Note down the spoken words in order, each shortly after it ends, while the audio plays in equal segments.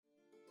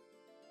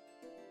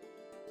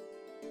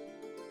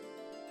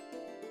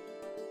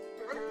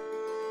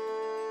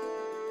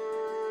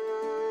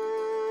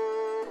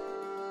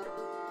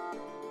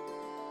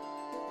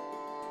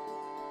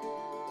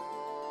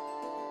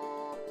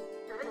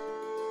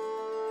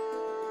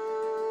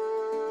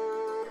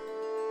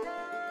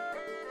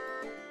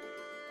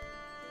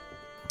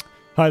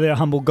Hi there,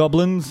 humble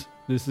goblins.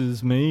 This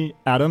is me,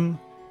 Adam,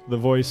 the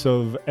voice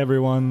of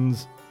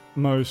everyone's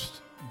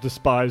most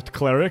despised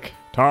cleric,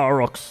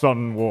 Tarok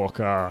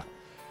Sunwalker.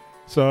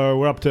 So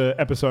we're up to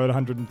episode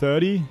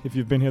 130. If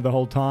you've been here the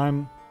whole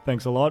time,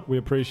 thanks a lot. We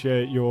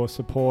appreciate your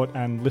support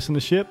and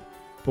listenership.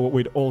 But what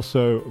we'd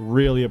also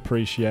really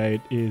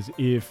appreciate is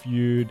if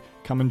you'd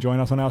come and join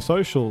us on our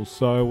socials.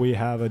 So we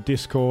have a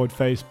Discord,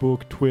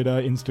 Facebook,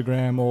 Twitter,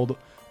 Instagram,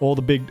 all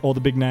the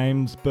big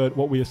names. But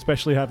what we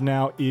especially have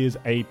now is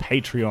a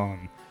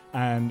Patreon.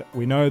 And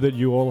we know that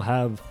you all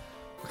have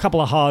a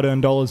couple of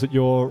hard-earned dollars that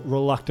you're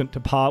reluctant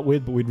to part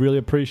with, but we'd really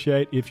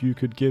appreciate if you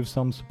could give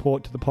some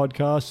support to the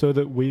podcast so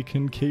that we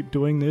can keep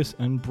doing this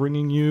and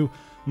bringing you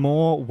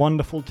more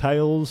wonderful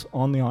tales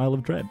on the Isle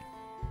of Dread.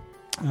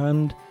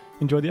 And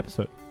enjoy the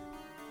episode.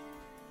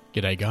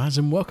 G'day guys,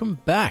 and welcome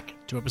back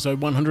to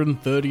episode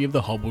 130 of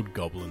the Hobbled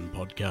Goblin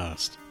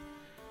podcast.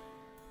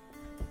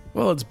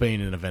 Well, it's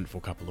been an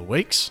eventful couple of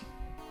weeks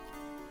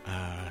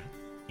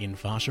in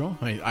Farshaw.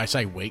 I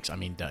say weeks, I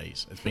mean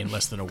days. It's been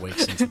less than a week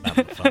since the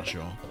battle of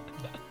Farshaw.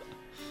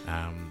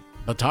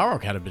 But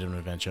Tarok had a bit of an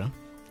adventure.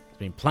 He's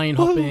been plane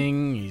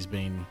hopping, he's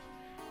been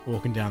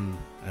walking down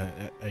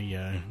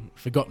a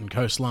forgotten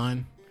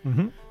coastline.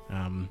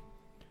 Mm-hmm.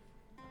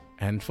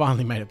 And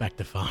finally made it back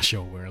to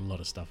Farshaw, where a lot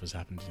of stuff has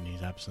happened in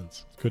his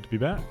absence. It's good to be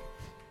back.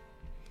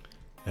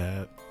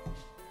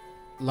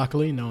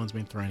 Luckily, no one's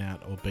been thrown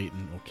out or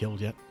beaten or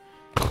killed yet.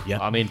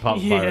 I mean, apart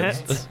from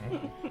pirates.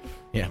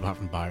 Yeah, apart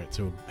from pirates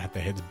who had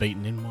their heads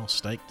beaten in while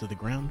staked to the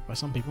ground by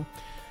some people.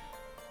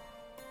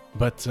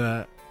 But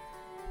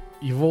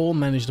you've all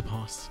managed to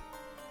pass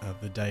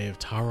the day of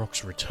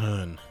Tarok's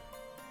return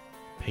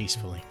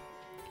peacefully.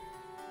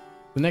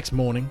 The next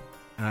morning,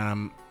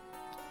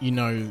 you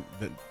know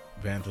that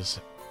Vanthus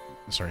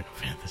is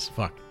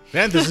back.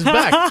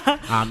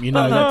 You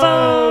know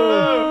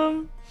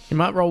that you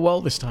might roll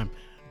well this time.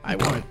 I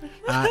won't.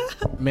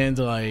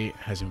 Mandalay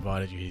has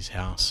invited you to his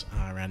house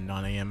around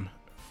 9 a.m.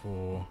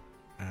 for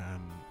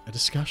a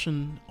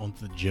discussion on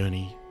the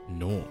journey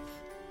north.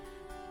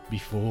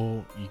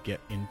 Before you get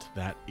into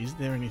that, is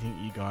there anything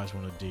you guys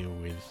want to deal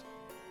with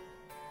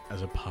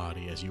as a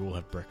party as you all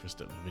have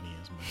breakfast at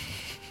Lavinia's manor?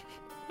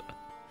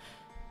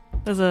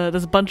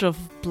 There's a bunch of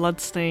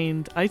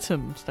blood-stained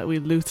items that we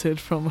looted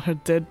from her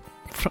dead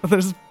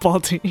brother's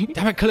body.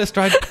 Damn it,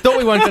 Callista, I thought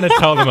we weren't going to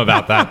tell them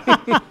about that.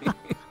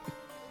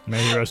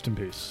 May he rest in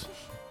peace.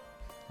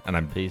 And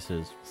I'm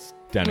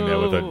standing there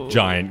with a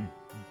giant,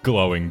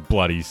 glowing,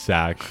 bloody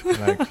sack.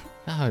 Like,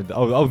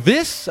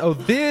 this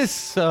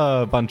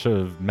bunch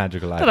of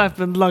magical items that I've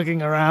been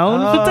lugging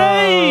around for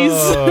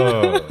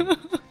days.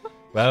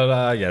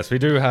 Well, yes, we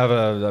do have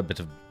a bit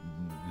of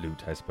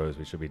loot, I suppose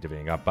we should be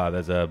divvying up.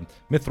 There's a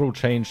mithril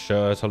chain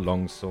shirt, a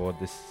longsword,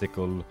 this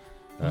sickle.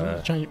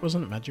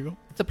 Wasn't it magical?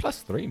 It's a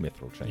 +3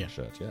 mithril chain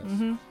shirt, yes.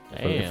 Mm-hmm.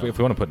 If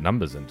we want to put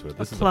numbers into it,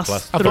 this is a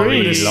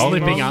 +3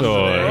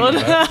 longsword.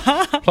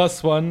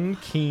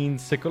 +1 keen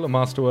sickle, a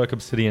masterwork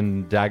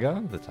obsidian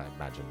dagger that I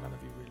imagine none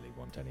of you really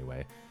want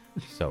anyway.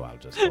 So I'll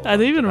just. I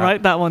didn't even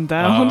write that one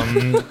down.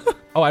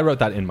 I wrote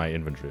that in my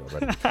inventory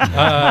already.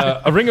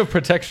 A ring of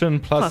protection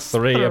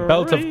 +3, a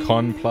belt of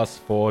con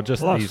 +4,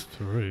 just these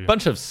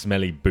bunch of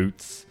smelly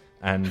boots.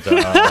 And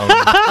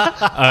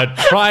a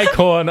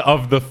tricorn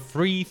of the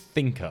Free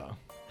Thinker,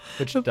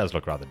 which does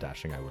look rather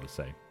dashing, I would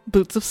say.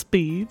 Boots of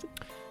speed.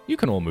 You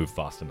can all move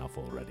fast enough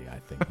already, I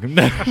think.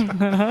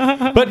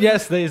 But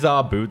yes, these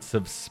are boots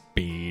of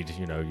speed.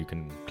 You know, you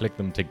can click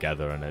them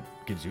together and it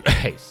gives you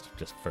haste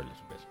just for a little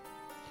bit.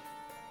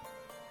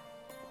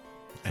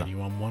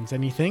 Anyone wants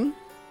anything?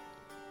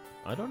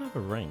 I don't have a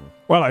ring.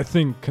 Well, I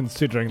think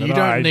considering that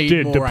I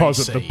did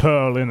deposit the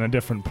pearl in a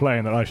different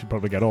plane, that I should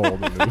probably get all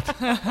the loot.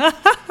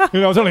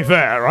 It's only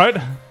fair, right?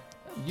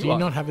 Do you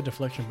not have a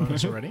deflection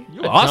bonus already?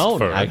 You asked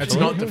for it. It's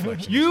not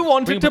deflection. You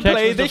wanted to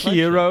play the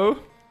hero.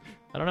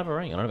 I don't have a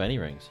ring. I don't have any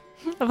rings.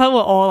 I thought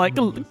we're all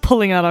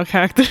pulling out our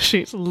character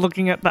sheets,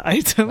 looking at the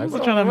items,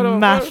 trying to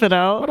math it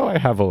out. What do I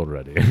have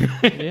already?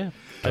 Yeah.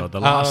 God,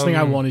 the last thing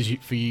I want is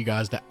for you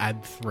guys to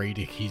add 3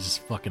 to his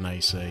fucking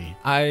AC.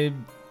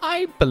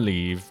 I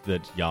believe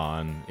that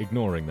Jan,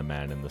 ignoring the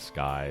man in the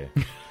sky,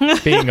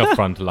 being a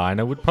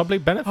frontliner, would probably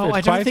benefit.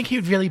 I don't think he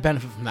would really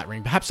benefit from that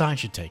ring. Perhaps I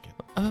should take it.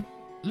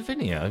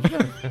 Lavinia,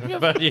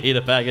 but you eat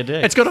a bag of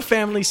dicks. It's got a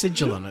family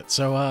sigil on it,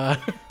 so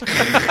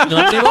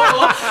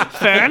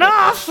Fair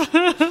enough.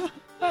 Well,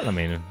 I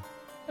mean,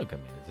 look,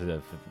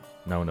 if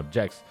no one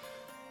objects.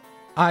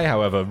 I,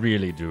 however,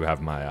 really do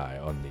have my eye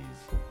on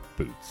these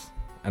boots,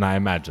 and I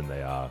imagine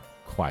they are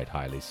quite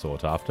highly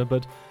sought after,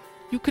 but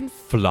you can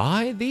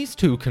fly. These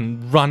two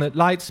can run at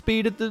light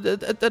speed at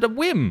a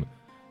whim.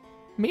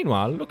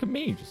 Meanwhile, look at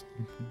me, just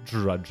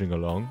drudging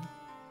along.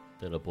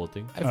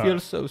 Teleporting. I feel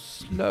so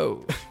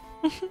slow.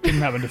 Didn't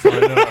happen to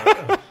find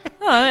out.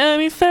 I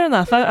mean, fair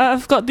enough.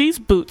 I've got these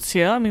boots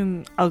here. I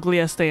mean, ugly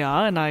as they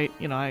are, and I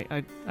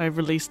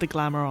released the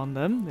glamour on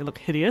them. They look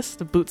hideous.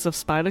 The boots of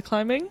spider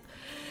climbing.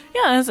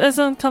 Yeah, as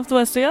uncomfortable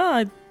as they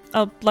are,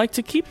 I'd like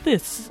to keep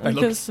this. They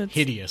look because it's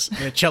hideous.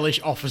 They're Chelish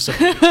officer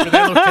boots, but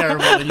they look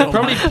terrible in your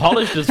Probably mind.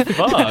 polished as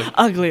fuck.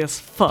 ugly as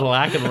fuck.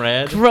 Black and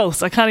red.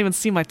 Gross. I can't even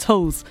see my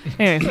toes.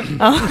 Anyway.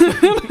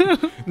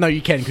 No,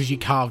 you can because you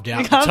carved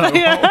out the toe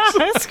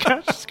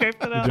holes. Scrape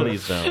it out.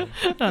 Please don't.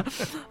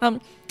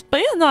 But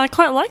yeah, no, I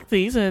quite like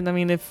these. And I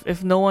mean,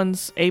 if no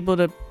one's able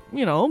to,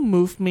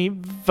 move me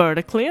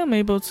vertically, I'm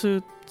able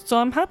to. So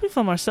I'm happy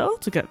for Marcel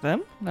to get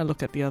them. I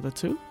look at the other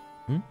two.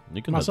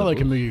 You can Marcelo have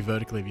the can move you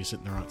vertically if you sit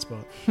in the right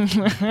spot.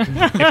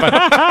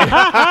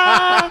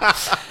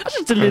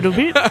 Just a little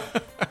bit.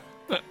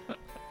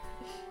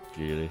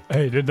 Really?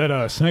 Hey, did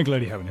that snake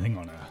lady have anything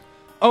on her?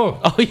 Oh,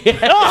 Oh yeah.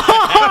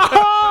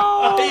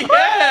 Oh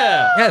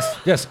yeah.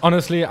 yes.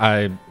 Honestly,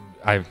 I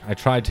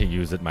tried to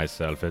use it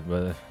myself. It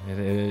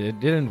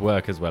didn't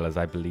work as well as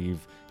I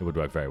believe it would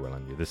work very well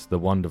on you. The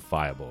wand of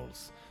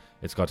fireballs.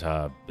 It's got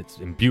it's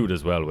imbued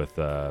as well with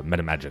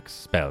metamagic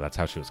spell. That's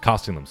how she was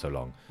casting them so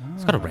long.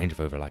 It's got a range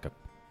of over like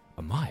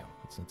a mile.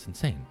 It's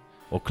insane,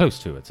 or close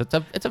to it.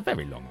 It's a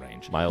very long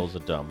range. Miles are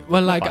dumb.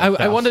 Well, like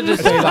I wanted to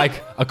say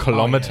like a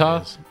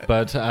kilometer, it is.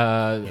 but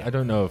I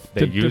don't know if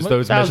they Did- use did-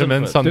 those 1,000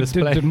 measurements foot. on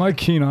display. Did my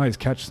keen eyes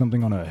catch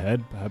something on her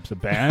head? Perhaps a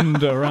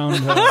band around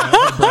her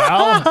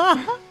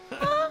brow?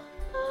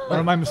 Or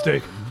am I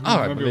mistaken? Oh,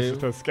 I Maybe it was believe-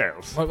 just her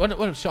scales. What,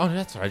 oh,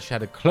 that's right. She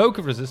had a cloak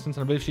of resistance,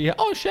 and I believe she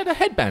had a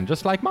headband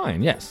just like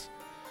mine. Yes,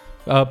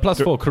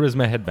 +4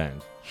 charisma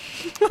headband.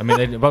 I mean,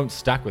 they won't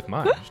stack with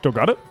mine. Still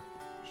got it?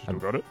 Still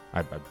got it?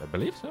 I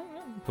believe so.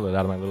 Yeah. Pull it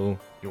out of my little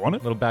You want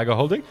it? little bag of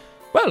holding.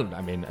 Well,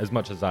 I mean, as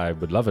much as I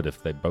would love it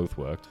if they both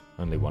worked,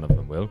 only one of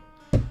them will.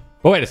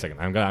 But wait a second.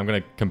 I'm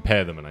gonna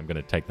compare them, and I'm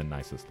gonna take the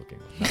nicest looking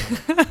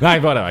one. No,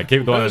 whatever. I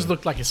keep the one. Those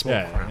look like a small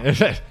crown.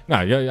 Yeah. No,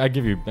 I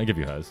give you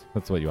hers.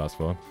 That's what you asked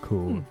for.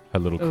 Cool. Her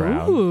little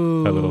crown.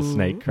 Ooh. Her little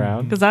snake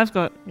crown. Because I've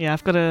got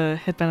a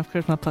headband of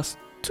charisma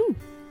 +2.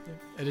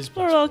 It is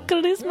For all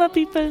possible. charisma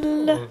people.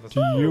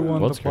 Do you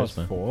want What's the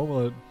charisma? +4?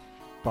 Will it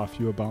buff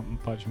you about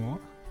much more?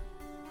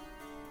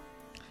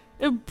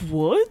 It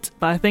would,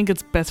 but I think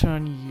it's better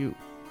on you.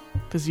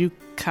 Because you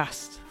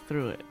cast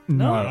through it.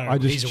 No, No, I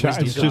he's just a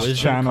wisdom it's guy. just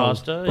Wisdom channels.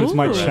 caster? It's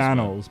my Ooh.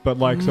 channels, but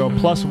like so a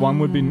 +1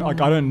 would be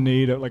like I don't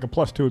need it. Like a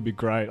 +2 would be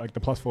great. Like the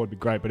 +4 would be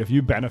great. But if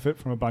you benefit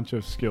from a bunch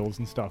of skills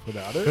and stuff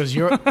without it, Because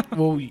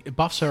it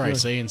buffs her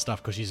AC and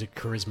stuff because she's a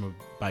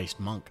charisma-based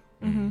monk.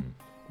 Mhm.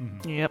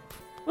 Mhm. Yep.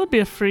 It would be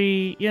a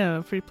free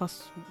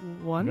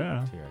 +1.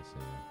 yeah.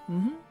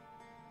 Mm-hmm.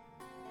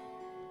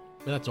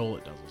 But that's all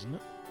it does, isn't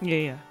it?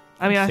 Yeah.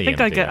 I mean, I CMD,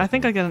 think I get I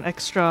think. an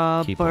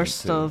extra Key point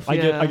burst too. of. I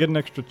get an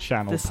extra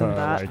channel This per and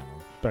that. like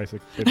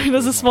basic.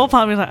 There's a small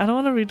part of me like I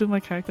don't want to redo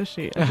my character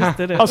sheet. I just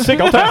did it. Oh, sick!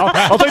 I'll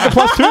take the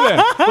 +2 then.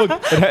 Look,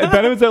 it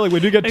benefits there. Like we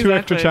do get 2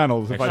 extra Exactly.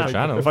 channels Extra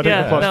channels. if I take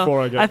Yeah, the no,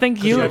 +4. I get. I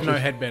think You you. have no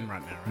headband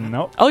right now, right?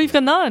 Nope. Oh, you've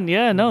got none.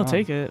 Yeah, no, No.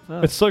 take it.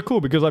 Fuck. It's so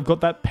cool because I've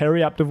got that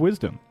periapt of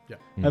wisdom. Yeah.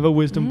 I have a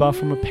wisdom buff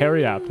from a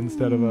periapt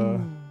instead of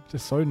a.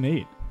 Just so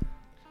neat.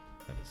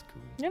 That is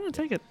cool. Yeah, no,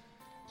 take it.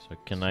 So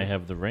can I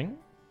have the ring?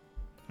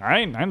 I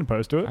ain't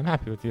opposed to it. I'm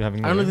happy with you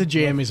having Only the ring.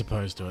 GM is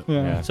opposed to it.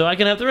 Yeah. Yeah. So I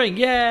can have the ring.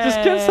 Yay!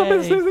 Just get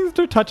something. Things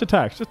do touch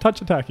attacks. Just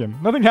touch attack him.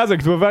 Nothing has it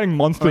because we're fighting I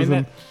monsters. mean,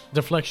 and that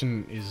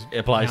deflection is It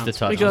applies to counts.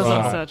 touch. Because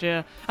Right. of such,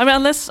 yeah. I mean,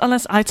 unless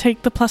I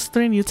take the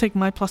 +3 and you take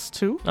my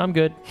 +2. I'm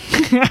good.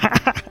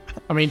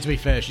 I mean, to be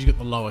fair, she's got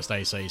the lowest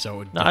AC, so it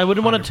would. No, I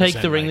wouldn't want to take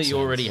 100% the ring make that you sense.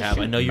 already have.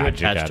 I know you're Magic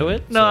attached to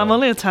Adam. it. No, so- I'm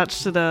only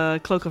attached to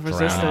the cloak of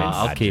resistance.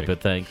 I'll Magic. keep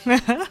it, thanks.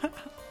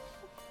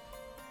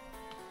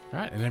 All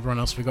right, and everyone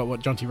else forgot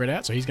what Jonty read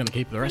out, so he's going to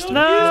keep the rest of it.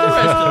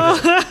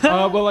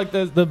 No. Well, like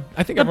there's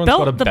I think The everyone's belt-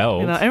 got a the- belt.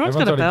 you know, everyone's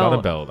got a already got a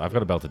belt. belt. I've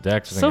got a belt of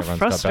Dex. I think So everyone's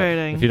got that.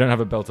 frustrating. If you don't have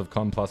a belt of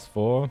Con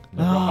 +4,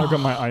 I've got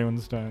my Iron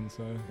Stone,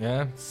 so.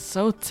 yeah.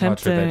 So Not sure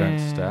tempting. they don't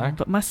stack.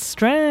 But my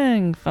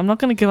strength. I'm not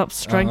going to give up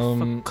strength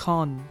Um, for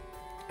con.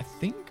 I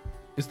think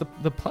is the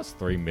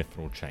 +3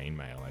 mithril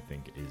chainmail. I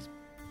think is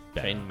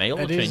better. Chain mail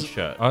or It chain is-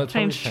 shirt? Oh, it's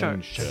Chain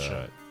probably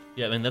shirt.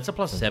 Yeah, I mean that's a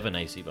 +7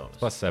 AC bonus.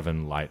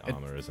 +7 light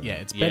armor, isn't Yeah,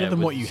 it? it's Yeah, better than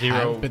with what you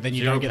zero- have, but then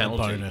you zero don't get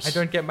penalty. the bonus. I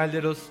don't get my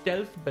little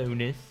stealth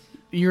bonus.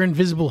 You're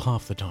invisible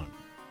half the time.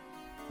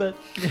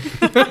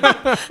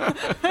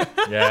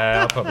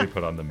 Yeah, I'll probably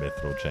put on the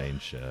mithril chain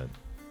shirt.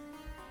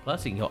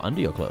 Plus, you can go under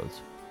your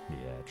clothes. Yeah,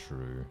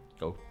 true.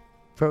 Go,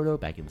 Frodo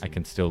Baggins. I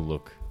can still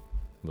look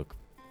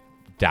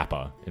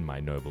dapper in my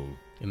noble.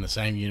 In the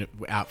same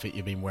outfit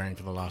you've been wearing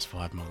for the last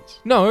 5 months.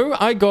 No,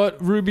 I got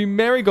Ruby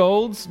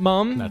Marigold's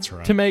mum. That's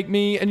right. To make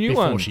me a new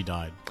Before one. she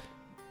died.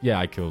 Yeah,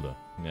 I killed her.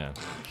 Yeah,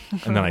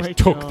 and then Oh I my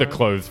took the God.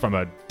 clothes from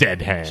a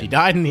dead hand. She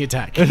died in the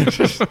attack.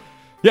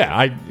 Yeah,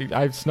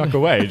 I snuck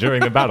away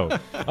during the battle.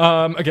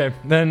 Okay,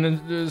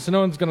 then so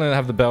no one's gonna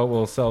have the belt.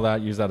 We'll sell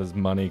that, use that as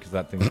money because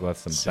that thing's worth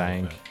some Sell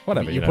bank. that.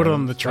 Whatever. You know, put it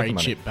on the it's worth trade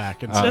money. ship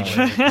back and Uh,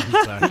 sell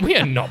it. So- We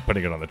are not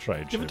putting it on the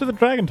trade Give ship. it to the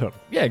Dragon Top.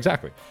 Yeah,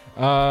 exactly.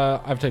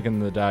 I've taken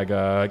the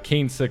dagger,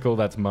 keen sickle.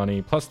 That's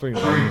money. +3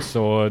 long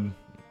sword.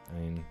 I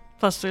mean,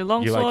 +3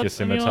 longsword. you like your anyone?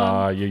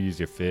 scimitar. You use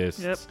your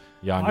fists. Yep.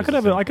 Yarn I could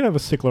have a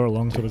sickle or a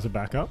longsword as a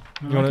backup.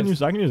 I wanna- can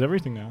use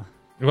everything now.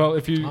 Well,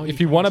 if you Oh, if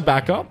you you want a can say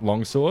backup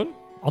longsword,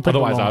 I'll take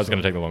Otherwise, the I was going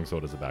longsword. to take the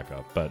longsword as a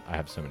backup, but I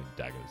have so many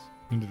daggers.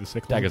 You can do the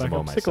sickle. Daggers as a are more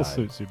backup. my Sickle side.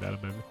 suits you better,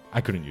 baby.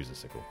 I couldn't use a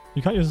sickle.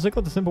 You can't use a sickle.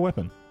 It's a simple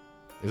weapon.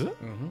 Is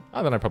it? Mm-hmm.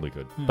 Oh, then I probably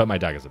could. Yeah. But my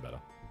daggers are better.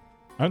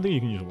 I don't think you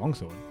can use a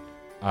longsword.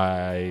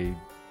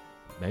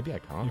 Maybe I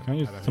can't. You can't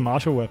use I don't it's a think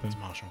martial weapon. It's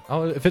martial.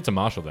 Oh, if it's a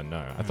martial, then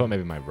no. I thought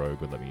maybe my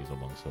rogue would let me use a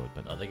longsword,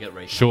 but No, they get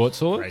rapiers. short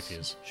swords.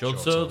 Rapiers. Short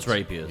swords,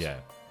 rapiers. Yeah,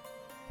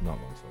 not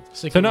longswords.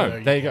 Sickle, no,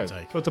 though, there you can go.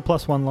 take. So it's a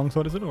 +1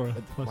 longsword, is it, or a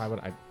plus? Why would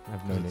I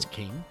have no 'Cause need? it's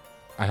keen.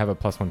 I have a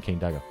 +1 keen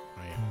dagger.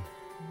 Oh, yeah.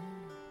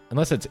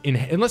 Unless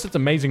it's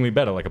amazingly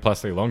better, like a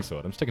 +3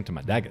 longsword. I'm sticking to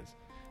my daggers.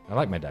 I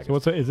like my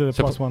daggers. So is it a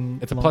So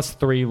 +1? it's a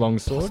 +3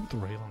 longsword, +3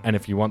 longsword. and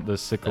if you want the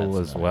sickle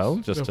That's as nice. well,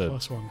 just Go to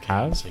plus one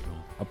have sickle.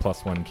 a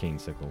 +1 keen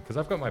sickle, because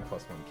I've got my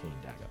 +1 keen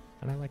dagger,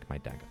 and I like my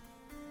dagger.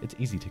 It's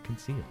easy to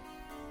conceal.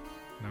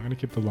 No, I'm going to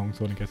keep the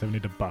longsword in case I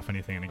need to buff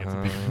anything and it gets a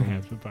big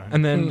hands for bone.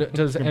 And then,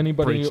 does Can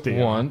anybody breach the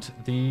want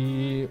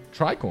the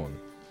tricorn?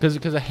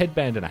 Because a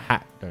headband and a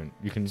hat don't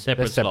you can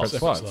Separate they're separate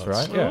slots. slots, Separate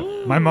right? Yeah.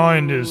 Ooh. My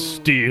mind is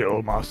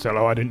steel,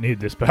 Marcelo. I didn't need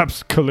this.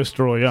 Perhaps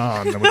Callisto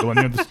Yarn, the one,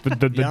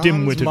 the Yarn's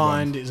dim-witted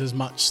mind one. is as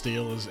much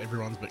steel as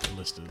everyone's but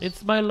Callista's.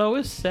 It's my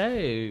lowest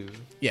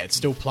save. Yeah, it's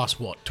still plus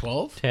what,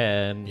 12?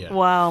 10. Yeah.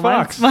 Wow,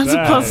 Fuck's mine's a sake.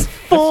 +4.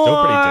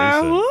 still pretty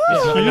decent. Woo!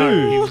 Yeah, I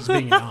know, he was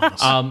being an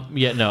ass.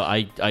 Yeah, no,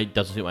 I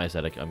doesn't suit my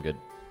aesthetic. I'm good.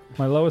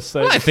 My lowest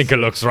save. I think it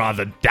looks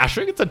rather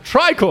dashing. It's a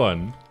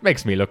tricorn.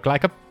 Makes me look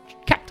like a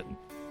captain.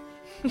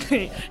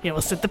 You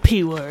almost said the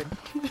P word.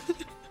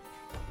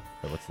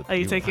 Oh, what's the Are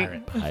you P taking?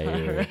 word?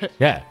 Pirate.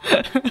 Yeah.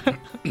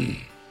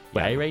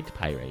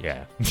 Pirate.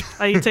 Yeah.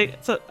 Are you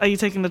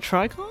taking the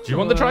tricon? Do you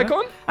want the Or-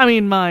 tricorn? I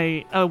mean,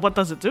 what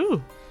does it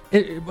do?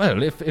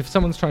 Well, if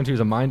someone's trying to use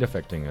a mind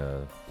affecting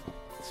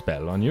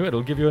spell on you,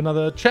 it'll give you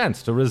another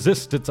chance to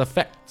resist its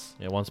effects.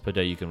 Yeah, once per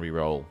day you can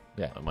re-roll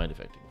Yeah. a mind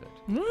affecting effect.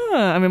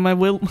 I mean, my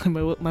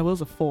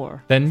will's a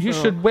 4. Then you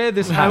So- should wear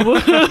this I hat.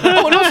 will.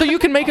 Oh, and also you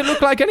can make it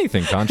look like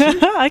anything, can't you?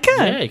 I can.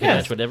 Yeah, you can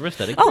Yes. match whatever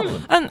aesthetic. Oh, you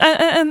want.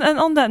 and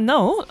on that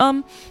note,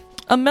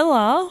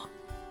 Amila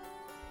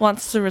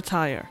wants to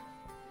retire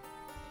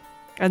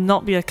and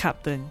not be a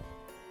captain.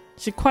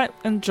 She quite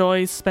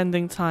enjoys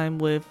spending time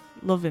with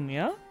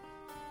Lavinia,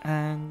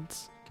 and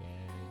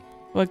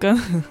we're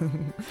gonna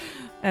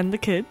and the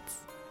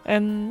kids,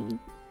 and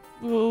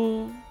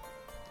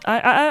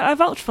I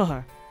vouch for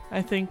her.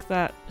 I think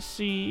that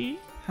she's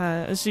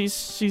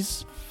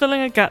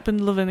filling a gap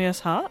in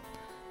Lavinia's heart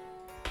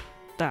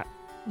that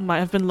might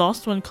have been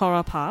lost when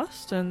Korra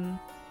passed, and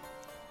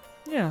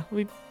yeah,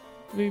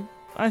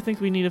 I think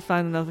we need to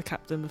find another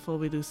captain before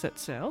we do set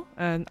sail,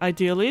 and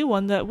ideally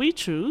one that we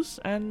choose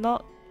and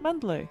not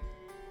Mandalay.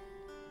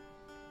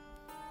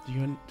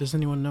 Does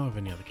anyone know of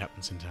any other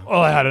captains in town?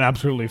 Well, I had an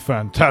absolutely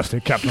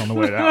fantastic captain on the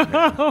way down.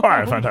 All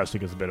right,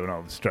 fantastic is a bit of an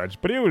overstretch,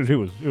 but it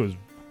was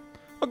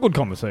a good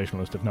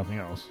conversationalist, if nothing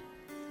else.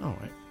 All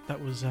right.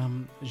 That was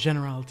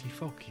Generality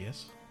Folke,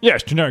 yes?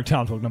 Yes, generic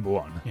townfolk number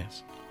 1.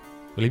 Yes.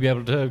 Will he be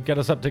able to get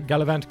us up to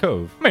Gallivant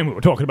Cove? I mean, we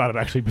were talking about it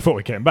actually before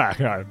we came back.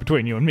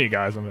 Between you and me,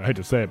 guys, I hate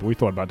to say it, but we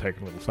thought about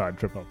taking a little side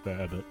trip up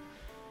there. But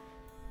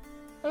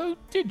Oh,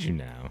 did you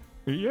now?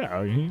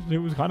 yeah, it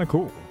was kind of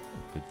cool.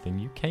 Good thing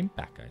you came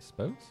back, I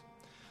suppose.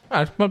 All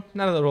right, well,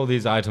 now that all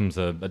these items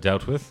are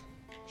dealt with,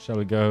 shall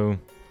we go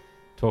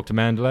talk to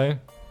Mandalay?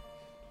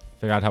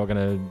 Figure out how we're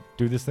going to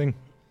do this thing?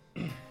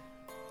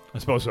 I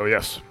suppose so,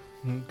 yes.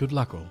 Good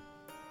luck, all.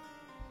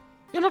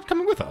 You're not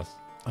coming with us?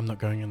 I'm not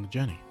going on the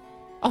journey.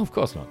 Oh, of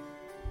course not.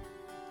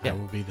 Yeah. I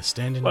will be the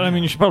stand-in. Well, I mean,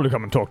 man. you should probably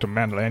come and talk to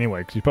Mandalay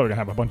anyway, because he's probably going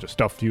to have a bunch of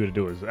stuff for you to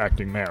do as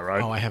acting mayor,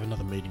 right? Oh, I have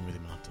another meeting with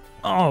him after.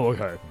 Oh, okay.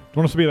 Do you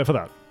want us to be there for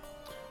that?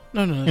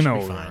 No, that You should know,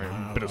 be fine. a bit of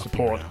I'll figure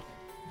support. it out.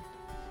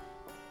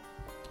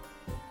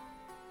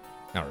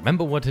 Now,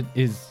 remember what it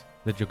is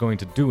that you're going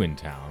to do in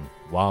town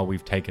while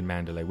we've taken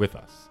Mandalay with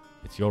us.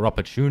 It's your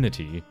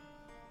opportunity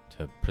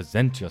to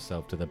present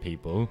yourself to the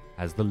people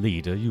as the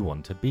leader you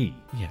want to be.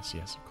 Yes,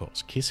 of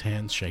course. Kiss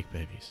hands, shake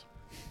babies.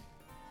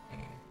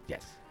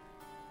 Yes.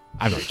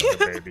 I'm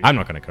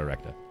not going to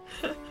correct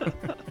her.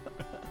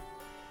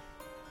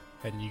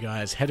 And you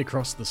guys head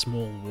across the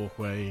small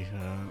walkway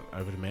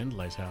over to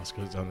Mandalay's house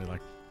because it's only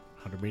like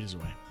 100 meters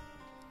away.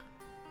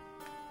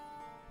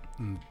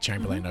 And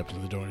Chamberlain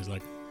opens the door and he's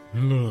like,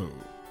 "Hello,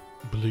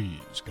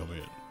 please come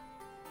in."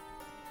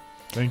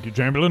 Thank you,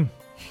 Chamberlain.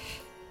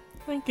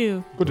 Thank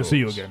you. Good to see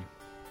you again.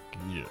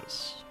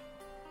 Yes.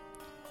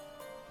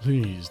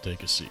 Please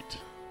take a seat.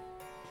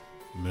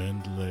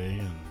 Mandalay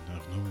and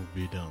Avno will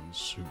be down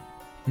soon.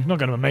 He's not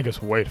going to make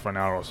us wait for an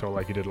hour or so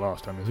like he did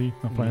last time, is he?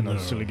 Not playing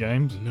those silly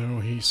games?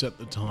 No, he set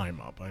the time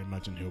up. I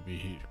imagine he'll be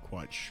here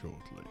quite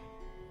shortly.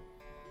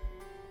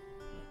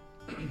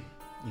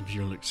 If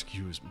you'll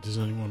excuse me, does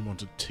anyone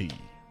want a tea?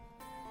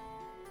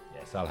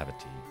 Yes, I'll have a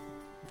tea.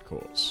 Of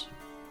course.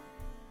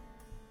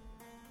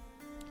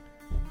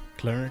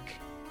 Cleric?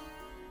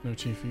 No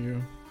tea for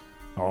you?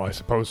 Oh, I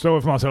suppose so,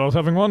 if Marcelo's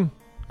having one.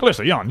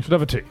 Calista, Jan, you should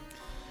have a tea.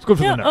 It's good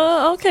for the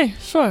nerves. Okay,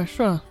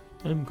 sure.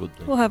 I'm good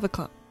then. We'll have a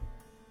cup.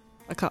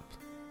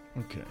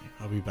 Okay,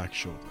 I'll be back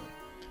shortly.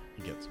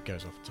 He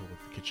goes off toward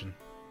the kitchen.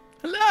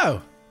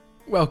 Hello!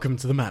 welcome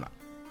to the manor.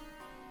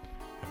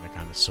 And he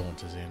kind of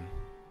saunters in. And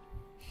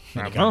he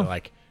Uh-huh. kind of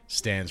like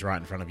stands right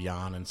in front of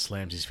Jan and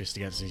slams his fist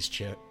against his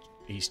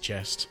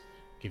chest,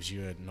 gives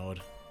you a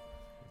nod,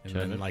 and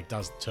then like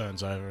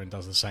turns over and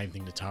does the same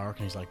thing to Tarek,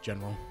 and he's like,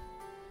 General.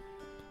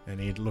 And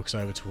he looks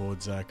over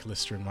towards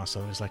Callista and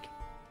Marcel, and he's like,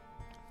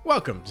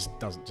 welcome. Just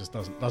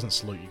doesn't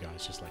salute you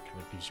guys, just like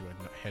kind of gives you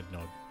a head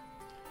nod.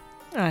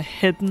 I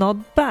head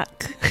nod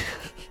back.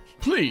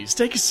 Please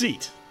take a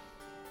seat.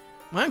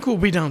 My uncle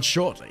will be down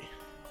shortly.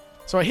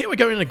 So I hear we're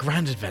going on a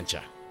grand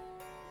adventure.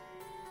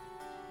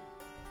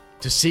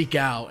 To seek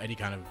out, and he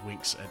kind of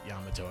winks at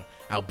Yamato,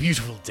 our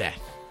beautiful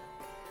death.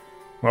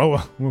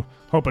 Well, we're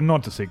hoping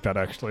not to seek that,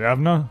 actually,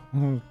 Avner.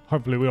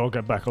 Hopefully we all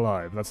get back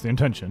alive. That's the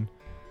intention.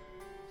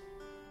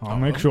 I'll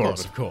make sure of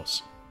it. Of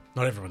course.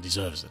 Not everyone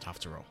deserves it,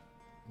 after all.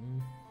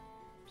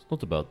 It's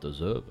not about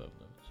deserve,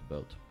 Avner. It's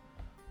about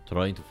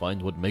trying to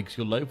find what makes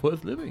your life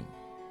worth living.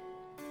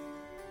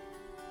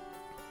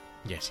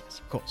 Yes,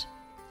 of course.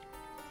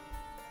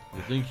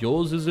 You think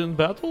yours is in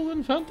battle?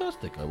 Then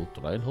fantastic. I will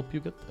try and help you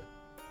get there.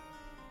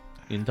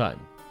 In time.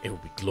 It will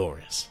be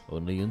glorious.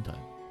 Only in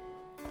time.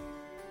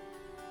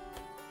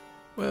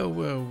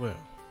 Well.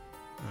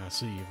 I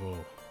see you've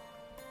all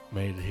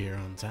made it here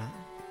on time.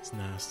 It's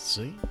nice to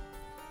see.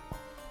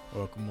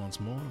 Welcome once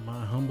more to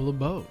my humble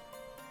abode.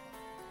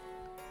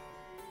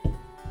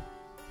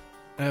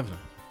 Avner,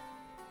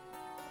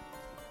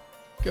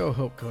 go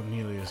help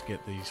Cornelius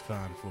get these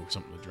fine folks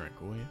something to drink,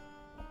 will you?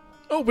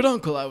 Oh, but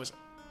Uncle, I was...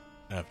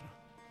 Avner.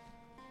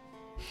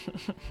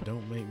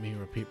 Don't make me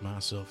repeat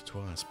myself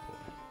twice, boy.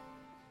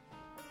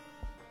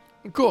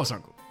 Of course,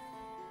 Uncle.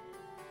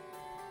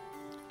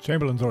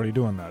 Chamberlain's already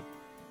doing that,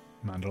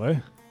 Mandalay.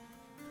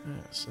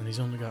 Yes, and he's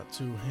only got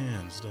 2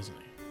 hands, doesn't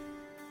he?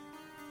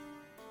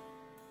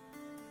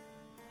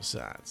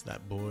 Besides,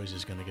 that boy's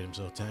just gonna get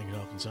himself tangled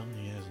up in something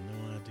he has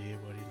no idea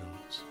what he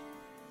knows.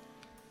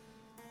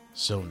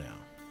 So now,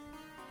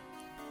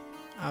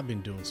 I've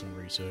been doing some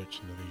research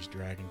into these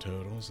dragon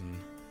turtles, and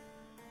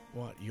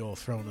what you're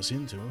throwing us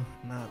into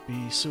might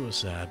be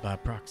suicide by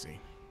proxy.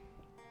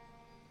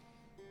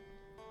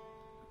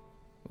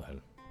 Well,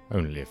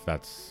 only if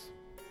that's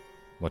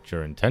what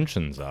your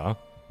intentions are.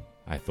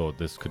 I thought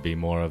this could be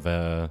more of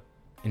a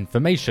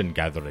information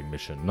gathering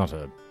mission, not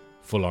a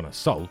full-on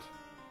assault.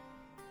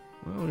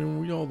 Well,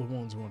 you're the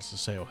ones who wants to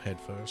sail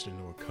headfirst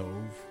into a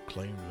cove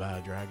claimed by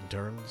a dragon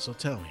turtle, so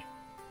tell me,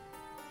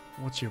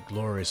 what's your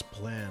glorious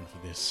plan for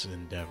this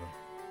endeavor?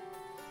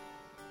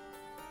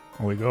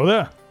 We go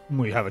there,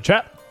 we have a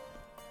chat,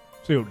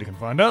 see what we can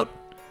find out,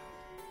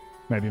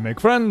 maybe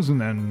make friends, and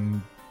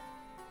then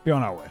be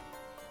on our way.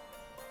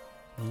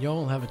 And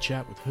y'all have a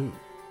chat with who?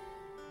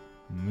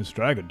 This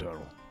dragon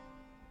turtle.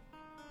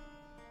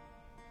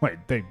 Wait,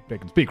 they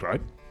can speak,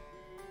 right?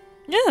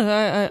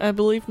 Yeah, I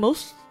believe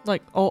most,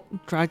 like, all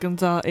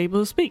dragons are able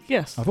to speak,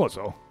 yes. I thought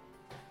so.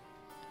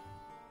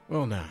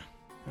 Well now,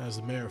 as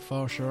the mayor of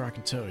Farshore, I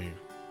can tell you,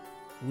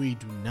 we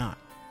do not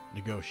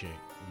negotiate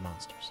with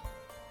monsters.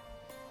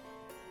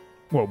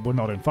 Well, we're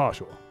not in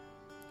Farshore.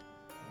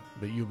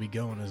 But you'll be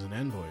going as an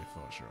envoy of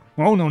Farshore.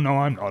 Oh, no,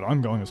 I'm not.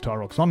 I'm going as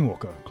Tarok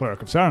Sunwalker,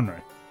 cleric of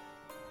Sarenrae.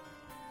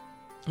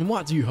 And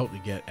what do you hope to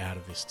get out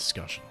of this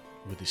discussion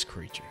with this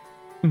creature?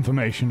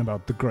 Information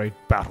about the great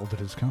battle that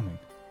is coming.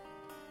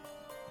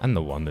 And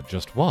the one that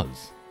just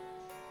was.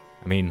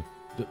 I mean,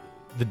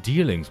 the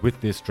dealings with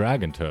this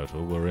dragon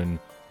turtle were in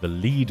the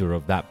leader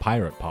of that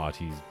pirate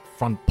party's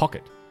front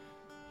pocket.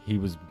 He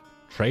was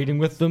trading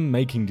with them,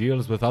 making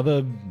deals with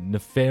other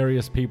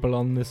nefarious people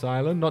on this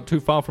island, not too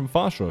far from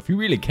Farshore. If you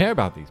really care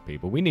about these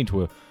people, we need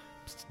to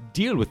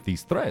deal with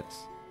these threats.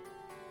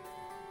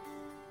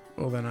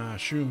 Well, then I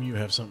assume you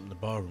have something to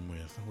bargain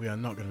with. We are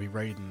not going to be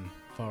raiding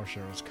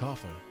Farshore's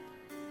coffer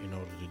in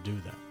order to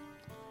do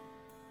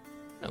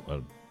that.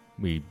 Well,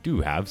 we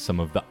do have some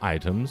of the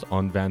items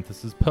on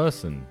Vanthus's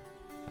person.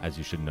 As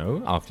you should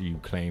know, after you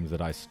claimed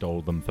that I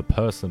stole them for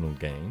personal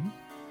gain,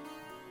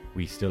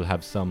 we still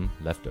have some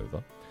left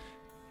over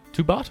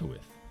to barter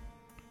with.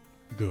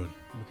 Good,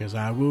 because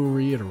I will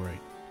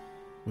reiterate,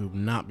 we will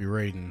not be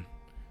raiding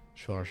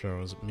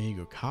Farshore's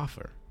meager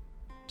coffer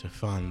to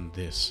fund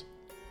this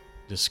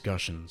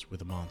discussions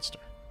with a monster.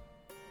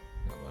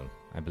 Well,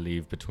 I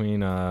believe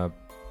between the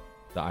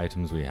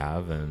items we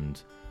have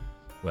and,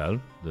 well,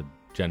 the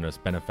generous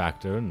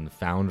benefactor and the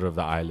founder of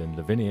the island,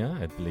 Lavinia,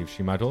 I believe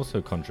she might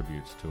also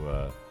contribute to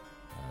a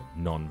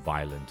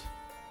non-violent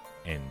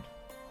end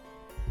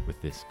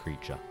with this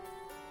creature.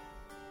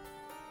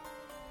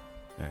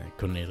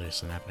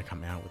 Cornelius and Abner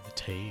come out with the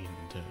tea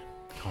and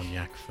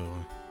cognac for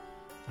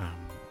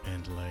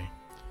Mandalay.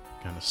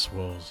 Kind of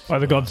swirls. By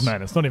the gods,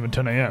 man, it's not even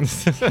 10 a.m.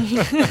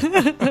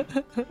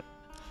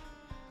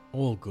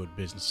 All good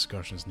business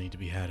discussions need to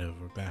be had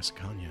over a glass of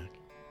cognac.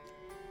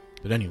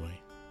 But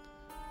anyway,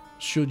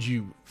 should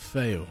you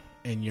fail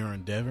in your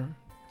endeavor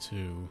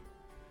to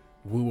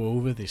woo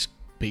over this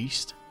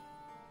beast,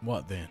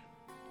 what then?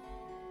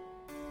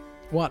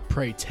 What,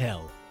 pray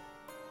tell,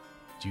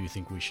 do you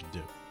think we should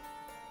do?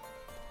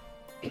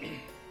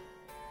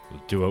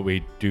 We'll do what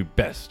we do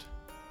best.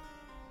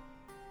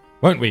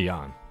 Won't we,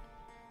 Jan?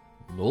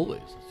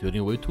 Always. It's the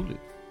only way to live.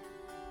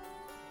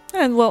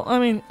 And well, I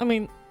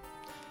mean,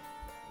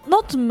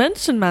 not to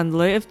mention,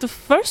 Mandalay, if the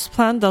first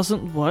plan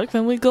doesn't work,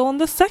 then we go on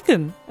the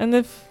second. And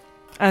if,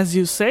 as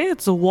you say,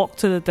 it's a walk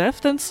to the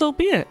death, then so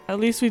be it. At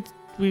least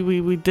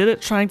we did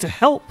it trying to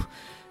help,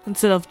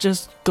 instead of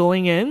just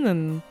going in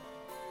and,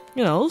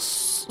 you know,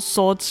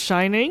 swords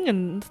shining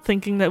and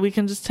thinking that we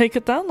can just take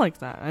it down like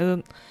that.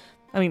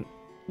 I mean,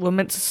 we're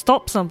meant to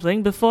stop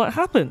something before it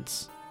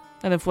happens.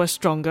 And if we're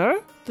stronger,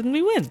 then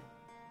we win.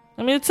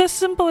 I mean, it's as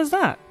simple as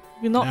that.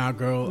 You not now,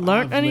 girl,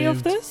 learned I've any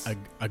of lived this?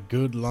 A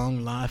good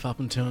long life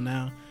up until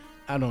now.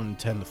 I don't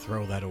intend to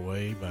throw that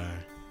away by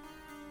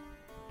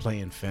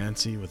playing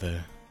fancy with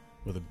a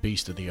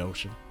beast of the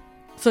ocean.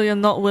 So you're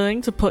not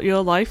willing to put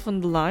your life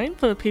on the line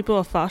for the people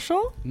of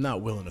Fashol? I'm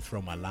not willing to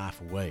throw my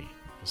life away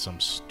for some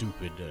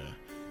stupid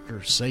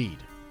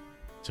crusade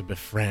to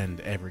befriend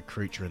every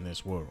creature in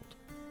this world.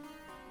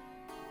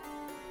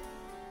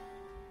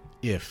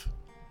 If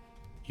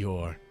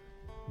your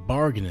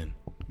bargaining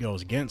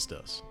goes against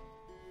us,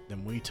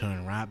 then we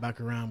turn right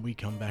back around, we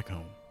come back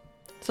home.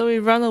 So we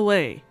run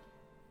away,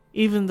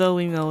 even though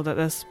we know that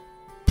there's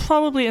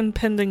probably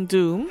impending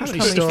doom. How many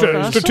coming stars-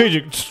 for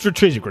Fashol.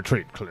 Strategic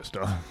retreat,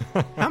 Callista.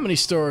 How many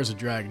stories of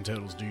dragon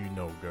turtles do you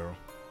know, girl?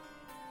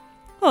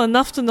 Well,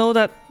 enough to know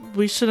that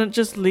we shouldn't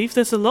just leave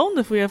this alone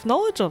if we have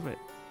knowledge of it.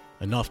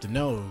 Enough to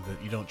know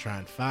that you don't try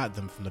and fight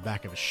them from the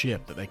back of a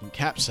ship that they can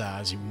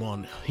capsize in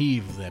one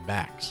heave of their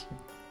backs.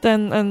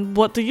 Then, and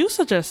what do you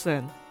suggest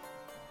then?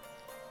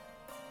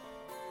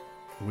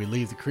 We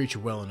leave the creature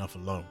well enough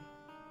alone.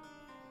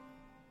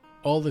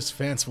 All this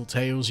fanciful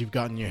tales you've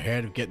got in your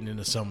head of getting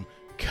into some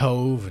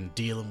cove and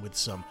dealing with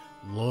some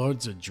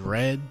lords of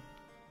dread,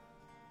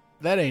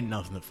 that ain't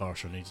nothing that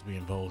Farshall needs to be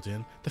involved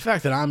in. The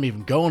fact that I'm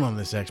even going on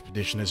this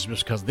expedition is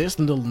just because this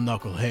little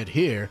knucklehead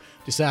here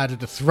decided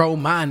to throw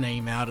my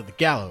name out at the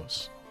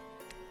gallows.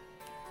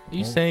 Are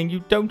you saying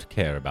you don't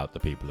care about the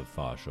people of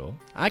Farshore?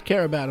 I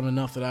care about them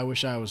enough that I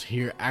wish I was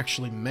here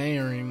actually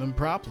marrying them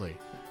properly,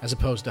 as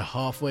opposed to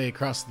halfway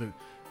across the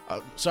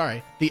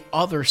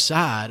other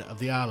side of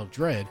the Isle of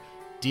Dread,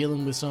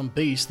 dealing with some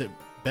beast that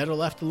better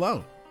left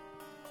alone.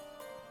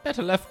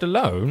 Better left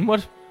alone?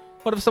 What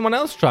if someone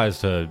else tries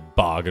to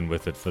bargain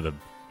with it for the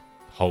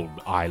whole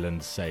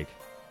island's sake?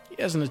 He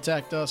hasn't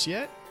attacked us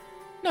yet.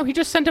 No, he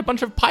just sent a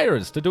bunch of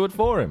pirates to do it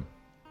for him.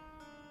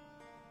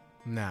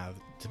 Now,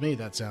 to me,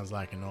 that sounds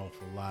like an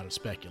awful lot of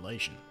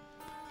speculation.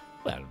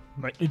 Well,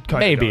 It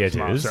maybe it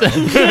does,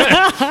 is.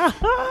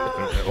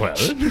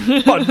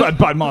 Well,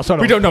 but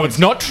Marcelo's we don't know it's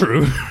not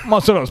true.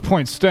 Marcelo's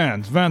point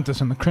stands. Vanthus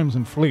and the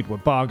Crimson Fleet were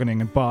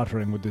bargaining and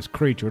bartering with this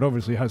creature. It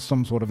obviously has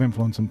some sort of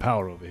influence and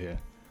power over here.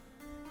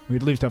 We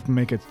at least have to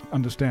make it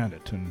understand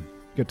it and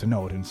get to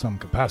know it in some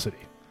capacity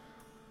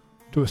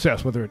to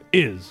assess whether it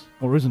is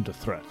or isn't a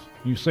threat.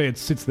 You say it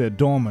sits there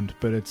dormant,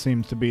 but it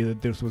seems to be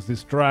that this was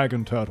this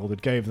dragon turtle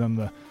that gave them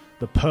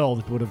the pearl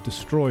that would have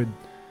destroyed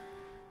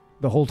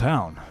the whole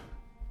town.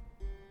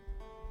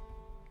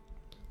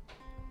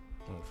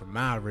 Well, from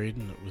my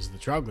reading, it was the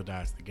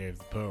troglodytes that gave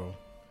the pearl.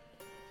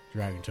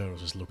 Dragon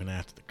Turtle's just looking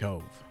after the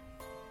cove.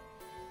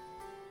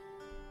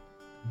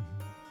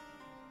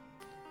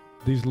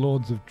 These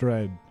Lords of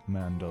Dread,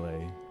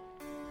 Mandalay,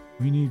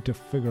 we need to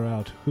figure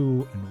out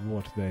who and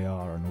what they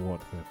are and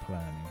what they're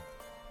planning.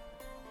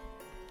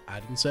 I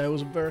didn't say I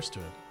was averse to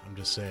it. I'm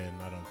just saying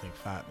I don't think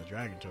fighting the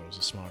Dragon Turtle is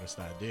the smartest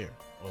idea,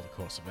 or the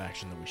course of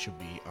action that we should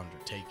be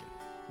undertaking.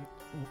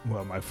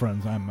 Well, my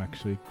friends, I'm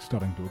actually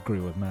starting to agree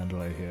with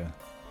Mandalay here.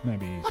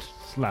 Maybe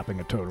slapping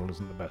a turtle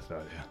isn't the best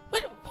idea.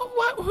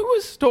 Who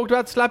was talked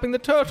about slapping the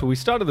turtle? We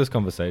started this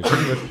conversation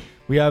with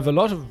we have a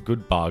lot of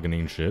good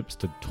bargaining ships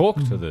to talk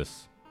to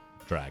this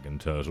dragon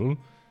turtle.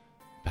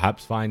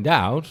 Perhaps find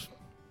out,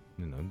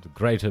 the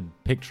greater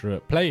picture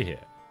at play here.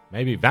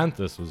 Maybe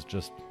Vanthus was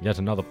just yet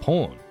another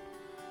pawn.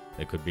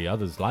 There could be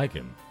others like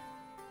him.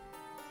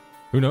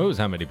 Who knows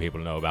how many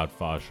people know about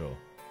Farshore?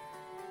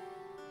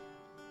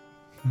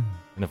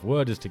 And if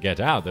word is to get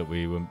out that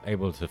we were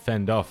able to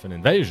fend off an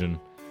invasion,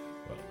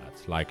 well,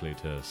 that's likely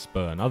to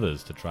spur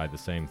others to try the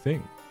same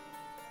thing.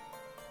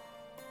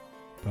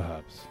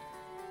 Perhaps.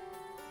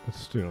 But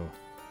still.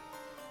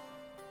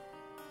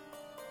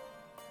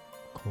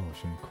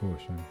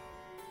 Caution.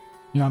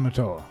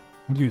 Yamato,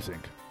 what do you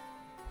think?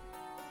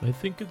 I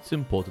think it's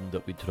important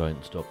that we try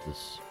and stop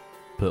this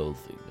pearl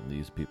thing and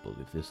these people.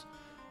 If this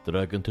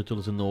dragon turtle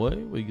is in the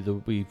way, either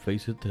we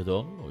face it head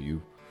on, or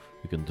we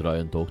can try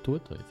and talk to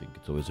it. I think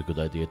it's always a good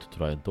idea to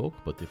try and talk,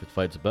 but if it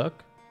fights back,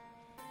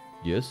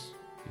 yes,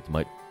 it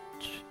might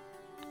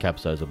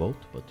capsize a boat,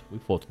 but we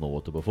fought in the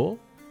water before.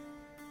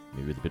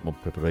 Maybe with a bit more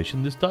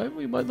preparation this time,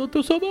 we might not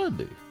do so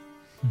badly.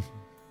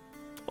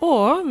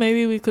 Or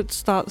maybe we could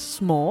start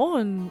small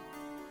and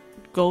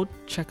go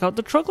check out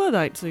the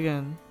troglodytes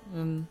again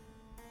and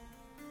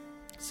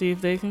see if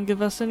they can give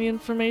us any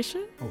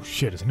information. Oh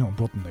shit, has anyone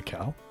brought them the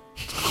cow?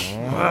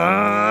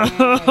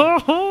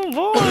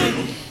 Oh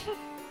boy!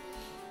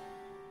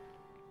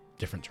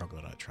 Different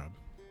troglodyte tribe.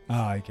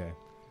 Ah, okay.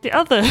 The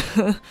other,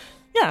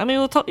 yeah, I mean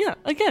we'll talk. Yeah,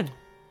 again,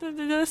 They're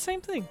the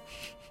same thing.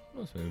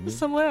 Also, Just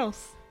somewhere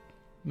else.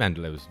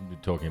 Mandalay was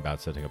talking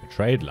about setting up a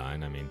trade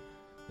line. I mean,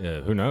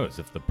 who knows?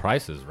 If the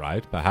price is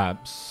right,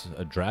 perhaps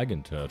a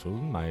dragon turtle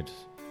might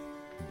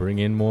bring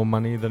in more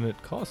money than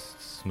it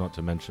costs, not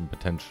to mention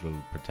potential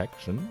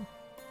protection.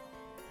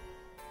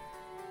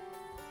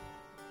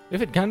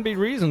 If it can be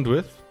reasoned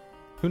with,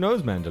 who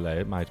knows, Mandalay?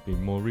 It might be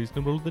more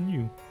reasonable than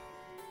you.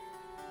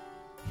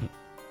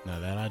 Now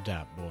that I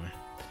doubt, boy.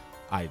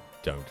 I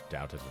don't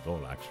doubt it at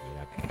all, actually.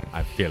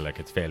 I feel like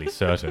it's fairly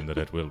certain that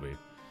it will be.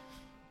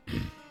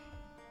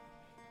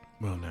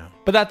 Well, now.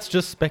 But that's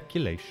just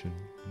speculation.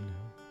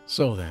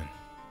 So then,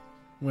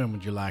 when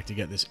would you like to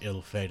get this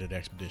ill-fated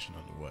expedition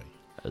underway?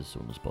 As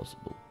soon as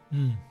possible.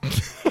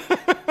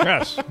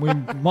 Yes, we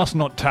must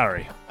not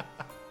tarry.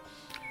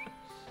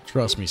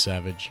 Trust me,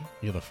 Savage.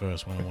 You're the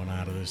first one I want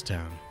out of this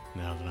town,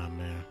 now that I'm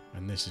there.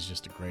 And this is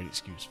just a great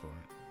excuse for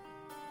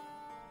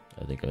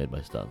it. I think I made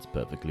my stance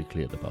perfectly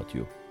clear about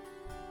you.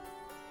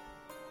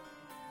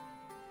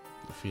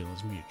 The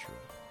feeling's mutual.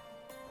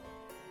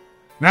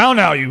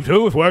 Now, you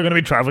two, if we're going to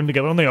be traveling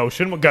together on the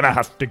ocean, we're going to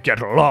have to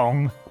get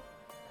along.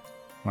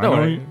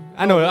 No,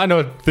 I know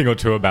a thing or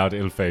two about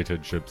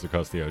ill-fated ships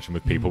across the ocean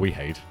with people we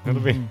hate.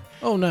 It'll be...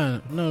 Oh,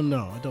 no.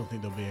 I don't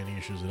think there'll be any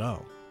issues at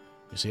all.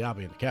 You see, I'll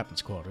be in the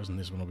captain's quarters, and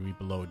this one will be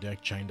below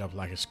deck, chained up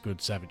like a good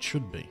Savage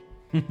should be.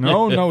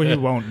 No, he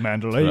won't,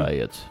 Mandalay. Try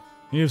it.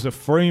 He is a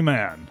free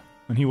man,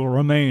 and he will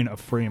remain a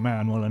free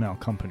man while in our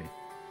company.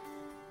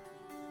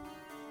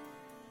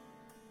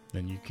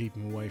 Then you keep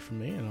him away from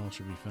me, and all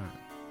should be fine.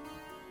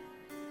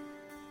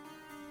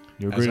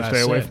 You agree to As I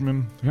stay away said, from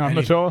him on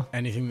the shore?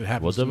 Anything that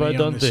happens What to have I me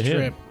done on this to him?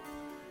 trip,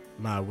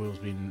 my will's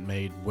been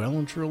made well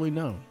and truly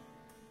known.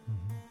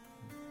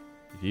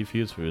 If he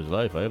fears for his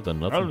life, I have done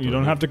nothing. Well, you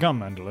don't have to come,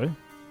 Mandalay.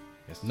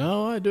 Yes.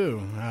 No, I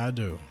do.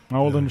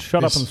 Oh, then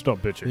shut up This- and stop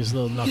bitching. This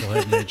little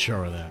knucklehead made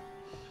sure of that.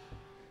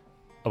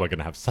 Oh, we're going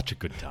to have such a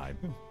good time.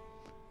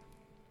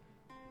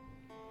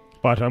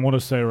 But I want to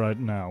say right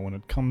now, when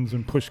it comes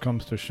and push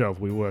comes to shove,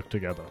 we work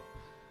together.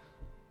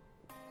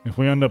 If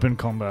we end up in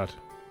combat,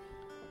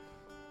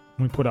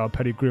 we put our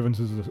petty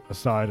grievances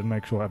aside and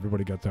make sure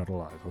everybody gets out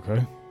alive,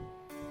 okay?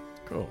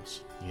 Of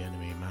course. The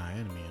enemy, my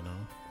enemy, and all.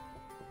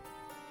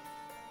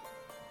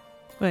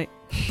 Wait.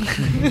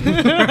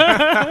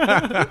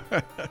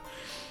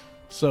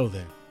 So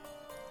then,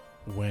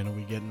 when are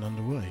we getting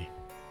underway?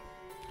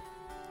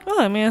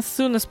 Well, I mean, as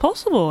soon as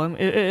possible. I mean,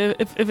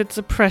 if it's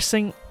a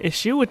pressing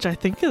issue, which I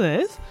think it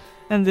is,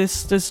 and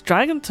this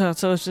dragon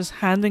turtle is just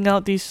handing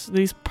out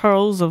these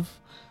pearls of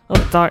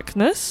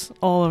darkness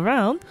all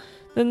around,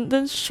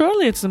 then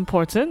surely it's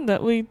important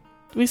that we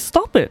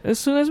stop it as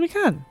soon as we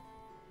can.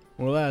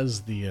 Well,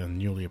 as the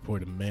newly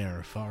appointed mayor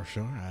of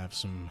Farshore, I have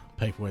some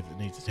paperwork that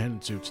needs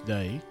attended to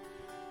today.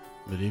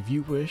 But if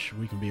you wish,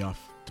 we can be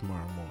off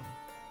tomorrow morning.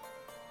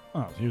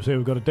 Oh, so you say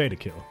we've got a day to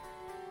kill.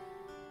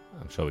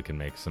 I'm sure we can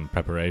make some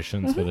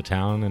preparations for the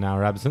town in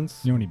our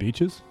absence. You know any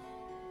beaches?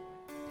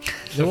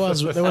 There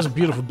was a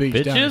beautiful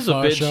beach down in Bitches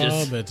or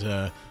Farshore, bitches?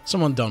 but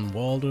someone done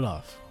walled it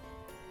off.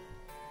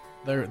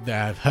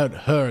 I've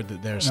heard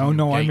that there's No,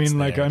 some I gates mean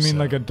there,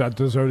 like a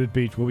deserted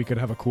beach where we could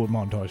have a cool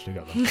montage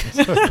together.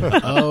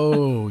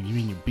 Oh, you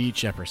mean your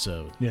beach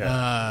episode?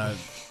 Yeah.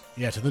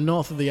 Yeah, to the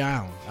north of the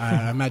island.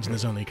 I imagine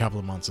there's only a couple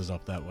of monsters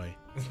up that way.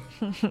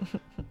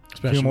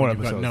 Especially more when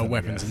you've got episodes no then, I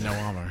weapons guess. and no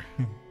armor.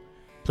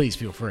 Please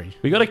feel free.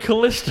 We got a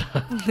Callista.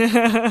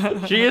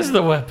 She is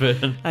the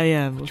weapon. I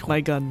am with my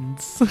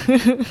guns.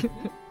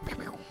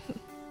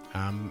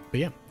 But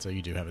yeah, so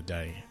you do have a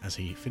day as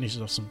he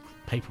finishes off some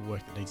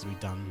paperwork that needs to be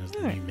done as the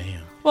Alright. new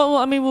mayor. Well,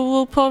 I mean,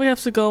 we'll probably have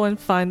to go and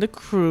find a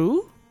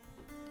crew,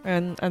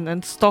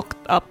 and stock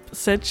up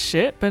said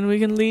ship, and we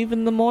can leave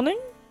in the morning,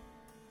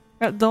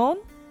 at dawn.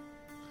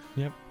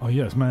 Yep. Oh,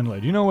 yes,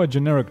 Manley. Do you know where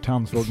generic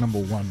townsfolk number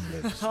 1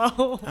 lives?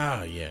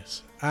 Ah,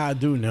 yes. I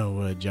do know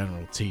where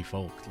General T.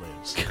 Folke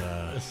lives.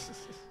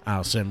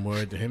 I'll send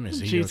word to him. Is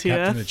he your GTF?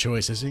 captain of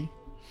choice, is he?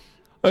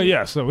 Oh,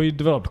 yeah, so we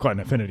developed quite an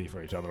affinity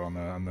for each other on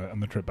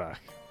the trip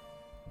back.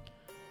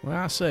 Well,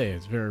 I say,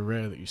 it's very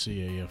rare that you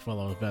see a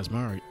fellow of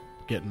Basmari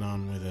getting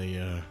on with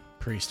a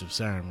priest of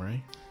Saramray.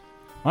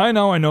 I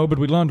know, but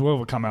we learn to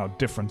overcome our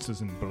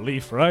differences in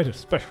belief, right?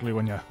 Especially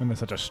when there's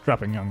such a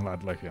strapping young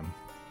lad like him.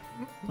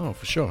 Oh,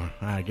 for sure.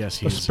 I guess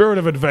The he's... spirit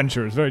of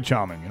adventure is very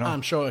charming, you know?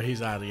 I'm sure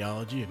his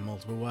ideology of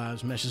multiple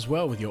wives meshes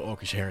well with your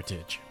orcish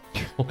heritage.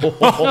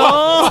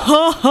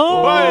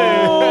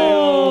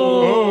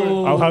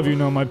 I'll have you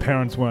know my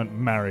parents weren't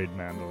married,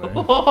 Mandalay.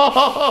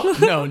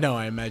 No,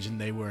 I imagine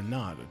they were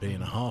not,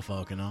 being a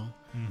half-orc and all.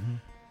 Mm-hmm.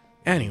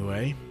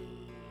 Anyway,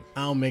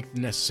 I'll make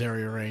the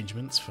necessary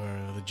arrangements for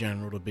the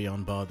general to be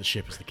on board the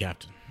ship as the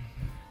captain.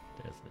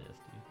 That's nasty.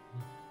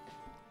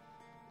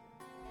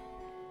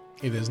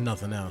 If there's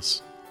nothing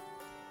else,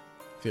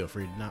 feel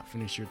free to not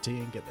finish your tea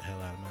and get the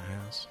hell out of my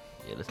house.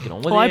 Yeah, let's get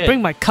on with Oh, it. I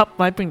bring my cup.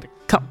 I bring the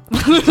cup.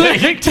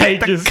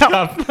 Take his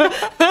cup.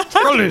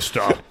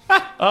 Callista!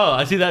 Oh,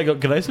 I see that.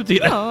 Can I have some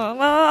tea? Oh,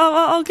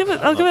 I'll give it.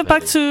 I'll give it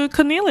back to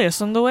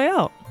Cornelius on the way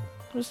out.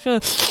 I'm just gonna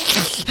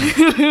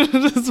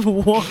just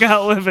walk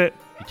out with it.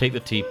 You take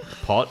the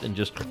teapot and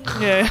just...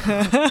 Yeah.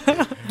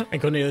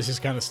 And Cornelius is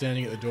kind of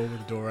standing at the door with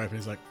the door open.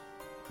 He's like,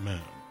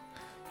 "Ma'am,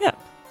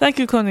 Thank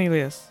you,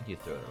 Cornelius. You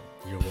throw it on.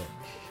 you're welcome."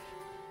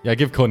 Yeah, I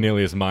give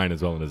Cornelius mine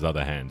as well in his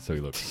other hand, so he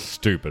looks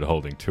stupid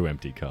holding 2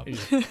 empty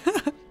cups.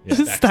 Yeah,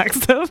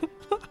 Stacks them.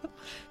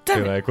 Damn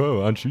you're it. like,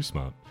 whoa, aren't you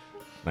smart?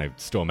 And I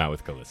storm out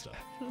with Callista.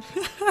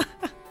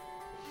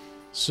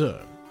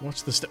 "Sir,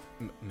 what's the step?"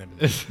 Never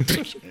mind.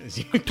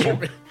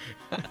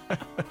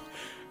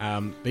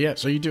 But yeah,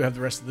 so you do have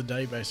the rest of the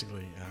day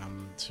basically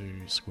to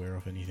square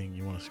off anything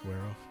you want to square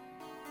off.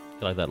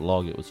 Like that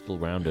log, it was still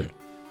rounded.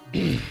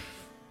 Yep.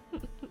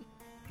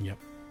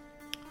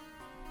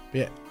 But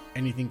yeah,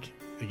 anything?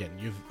 Again,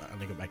 you've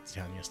only got back to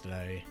town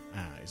yesterday.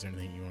 Is there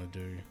anything you want to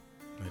do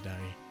in the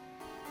day?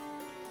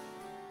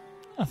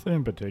 Nothing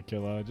in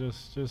particular.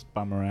 Just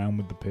bum around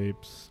with the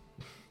peeps.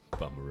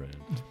 Bum around.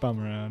 Just bum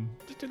around.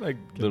 Just do like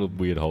little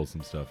weird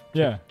wholesome stuff.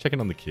 Yeah.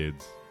 Checking on the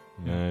kids.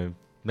 You know,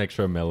 make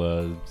sure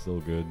Mella's still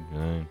good. You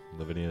know,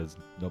 Lavinia's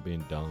not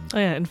being dumb. Oh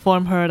yeah,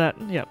 inform her that,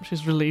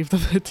 she's relieved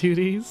of her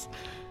duties.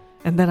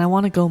 And then I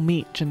want to go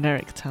meet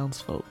generic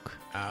townsfolk.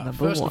 Number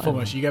First one. and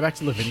foremost, you go back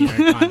to Lavinia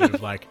and kind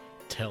of like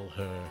tell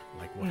her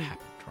like what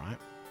happened, right?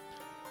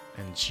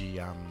 And she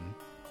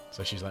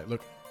so she's like,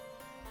 "Look,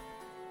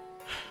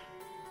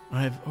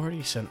 I've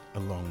already sent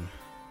along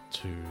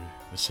to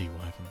the Sea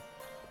Wyvern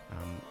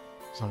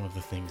some of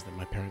the things that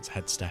my parents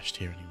had stashed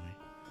here anyway.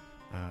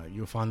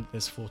 You'll find that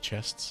there's 4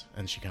 chests,"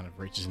 and she kind of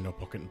reaches into her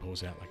pocket and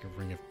pulls out like a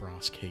ring of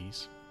brass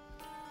keys,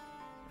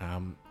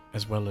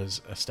 as well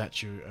as a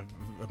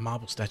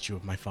marble statue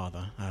of my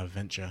father,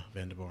 Venture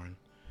Vanderboren.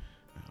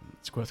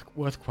 It's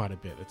worth quite a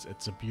bit.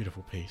 It's a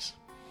beautiful piece.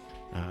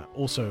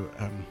 Also,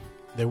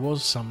 there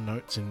was some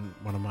notes in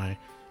one of my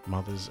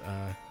mother's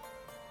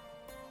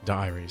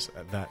diaries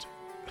that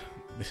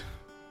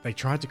they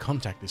tried to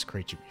contact this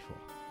creature before.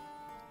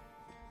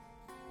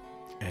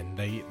 And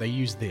they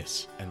use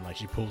this, and like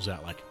she pulls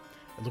out like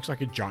it looks like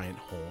a giant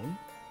horn.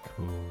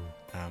 Cool.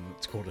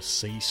 It's called a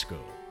sea skull.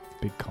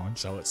 Big con.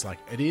 So it's like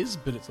it is,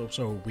 but it's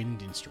also a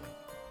wind instrument.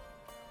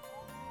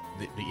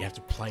 But you have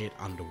to play it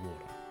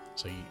underwater.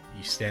 So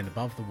you stand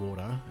above the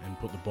water and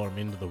put the bottom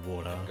into the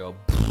water. Go.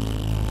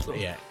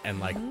 Yeah, and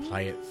like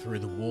play it through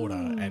the water,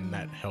 and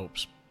that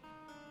helps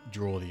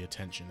draw the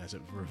attention as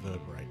it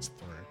reverberates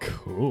through.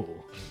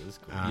 Cool.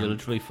 You're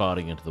literally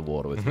farting into the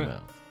water with your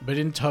mouth. But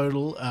in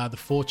total, the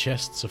 4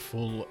 chests are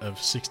full of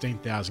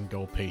 16,000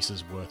 gold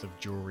pieces worth of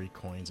jewelry,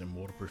 coins, and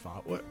waterproof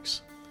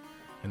artworks.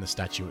 And the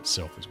statue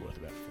itself is worth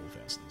about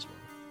 4,000 as well.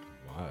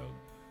 Wild.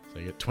 So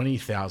you get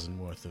 20,000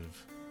 worth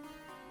of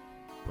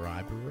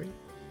bribery.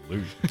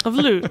 Loot. Of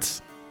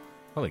loot.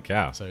 Holy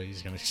cow. So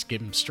he's going to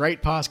skim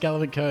straight past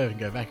Gallivant Cove and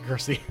go back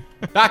across the...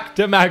 Back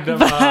to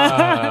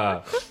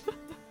Magdamar!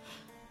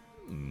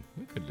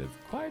 We could live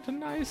quite a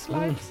nice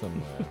life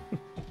somewhere.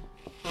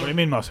 What do you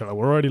mean, Marcella?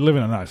 We're already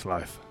living a nice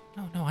life.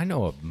 No, I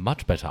know a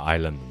much better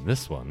island than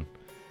this one.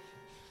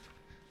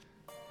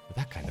 With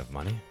that kind of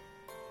money,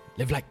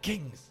 live like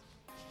kings.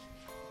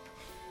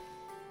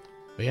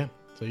 But yeah,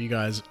 so you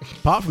guys,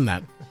 apart from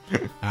that,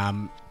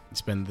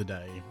 spend the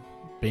day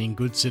being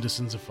good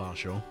citizens of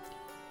Farshore.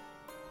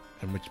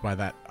 And which by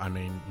that, I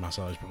mean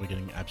Marcella's probably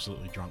getting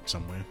absolutely drunk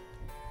somewhere.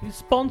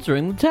 He's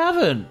sponsoring the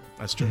tavern.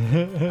 That's true.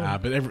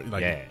 But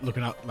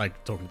looking up,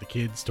 like talking to the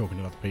kids, talking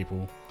to other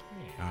people.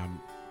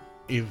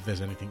 If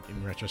there's anything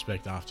in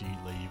retrospect after you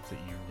leave that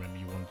you remember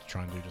you wanted to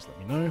try and do, just let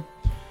me know.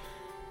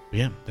 But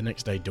yeah, the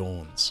next day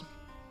dawns.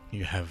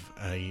 You have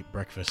a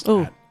breakfast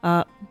at...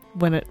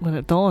 When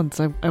it dawns,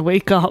 I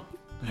wake up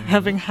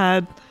having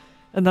had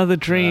another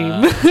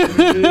dream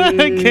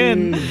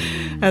again,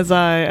 as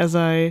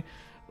I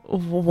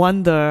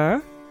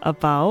wonder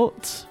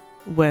about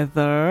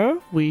whether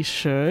we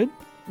should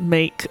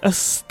make a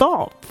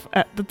stop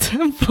at the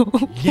temple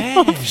of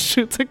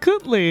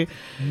Shutakutli.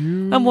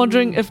 I'm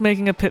wondering if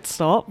making a pit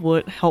stop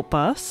would help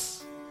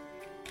us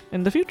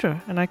in the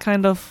future, and I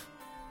kind of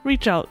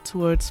reach out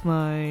towards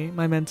my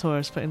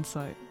mentors for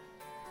insight.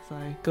 So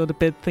I go to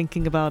bed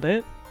thinking about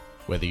it.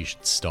 Whether you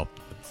should stop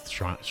at the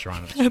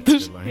Shrine of At the the-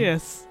 Shrine.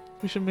 yes,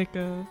 we should make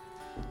a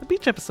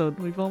beach episode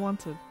we've all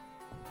wanted.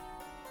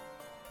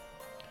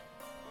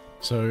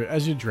 So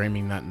as you're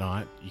dreaming that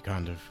night,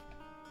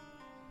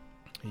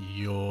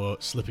 you're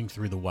slipping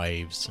through the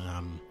waves.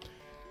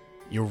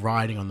 You're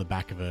riding on the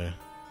back of a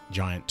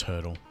giant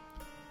turtle,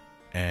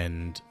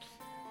 and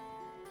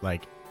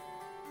like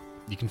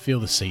you can feel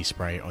the sea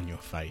spray on your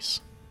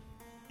face.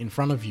 In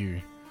front of you,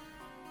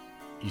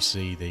 you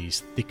see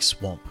these thick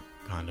swamp,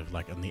 kind of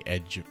like on the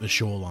edge of the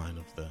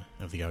shoreline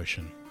of the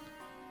ocean.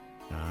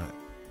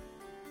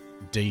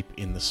 Deep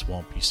in the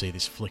swamp, you see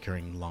this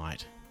flickering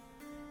light.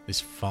 This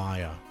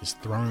fire, this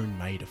throne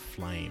made of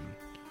flame,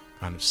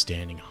 kind of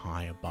standing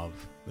high above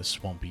the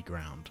swampy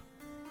ground.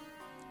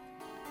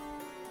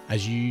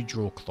 As you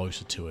draw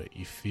closer to it,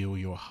 you feel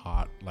your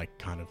heart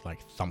kind of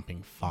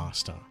thumping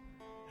faster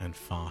and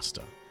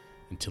faster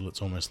until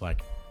it's almost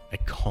like a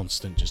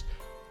constant just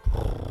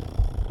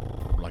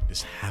like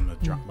this hammer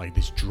drum, like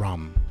this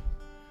drum.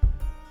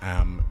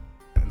 And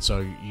And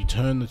so you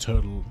turn the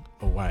turtle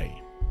away,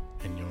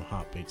 and your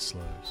heartbeat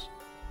slows.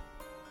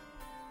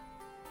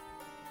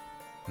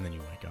 And then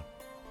you wake up.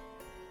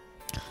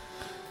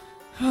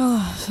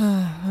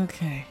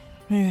 Okay.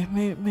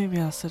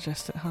 Maybe I'll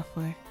suggest it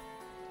halfway.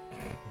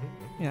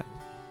 Yeah.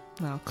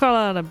 Now, crawl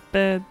out of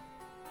bed.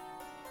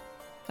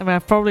 I mean,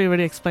 I've probably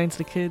already explained to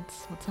the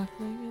kids what's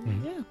happening.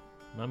 And yeah.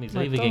 Mummy's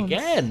My leaving bones.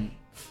 again.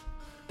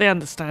 They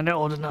understand. They're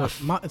old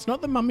enough. It's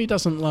not that Mummy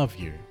doesn't love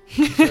you.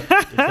 Is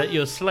that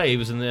your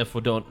slaves and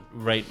therefore don't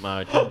rate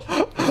my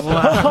attention?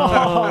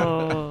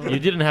 Wow. You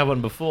didn't have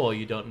one before,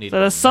 you don't need So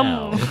one there's some-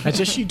 now. It's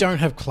just you don't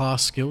have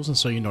class skills, and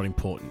so you're not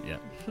important yet.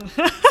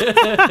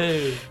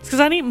 It's because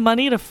I need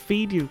money to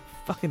feed you,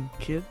 fucking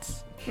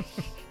kids.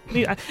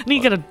 I need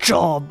to get a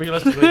job.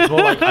 Realistically, it's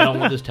more like I don't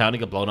want this town to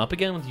get blown up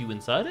again with you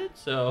inside it,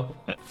 so...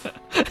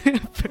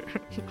 Fair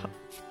enough.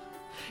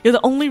 You're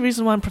the only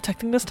reason why I'm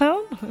protecting this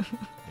town?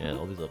 Yeah,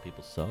 all these other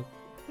people suck.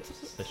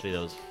 Especially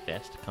those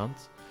fest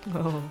cunts.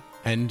 Oh.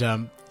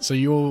 And so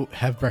you all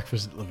have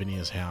breakfast at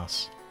Lavinia's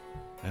house,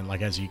 and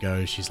like as you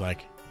go, she's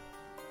like,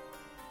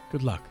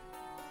 "Good luck."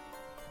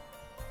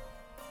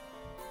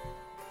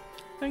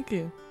 Thank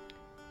you.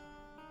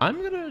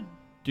 I'm gonna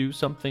do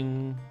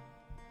something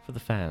for the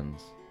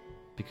fans,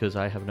 because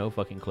I have no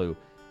fucking clue.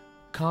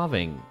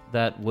 Carving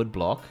that wood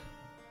block,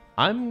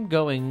 I'm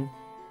going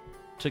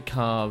to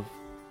carve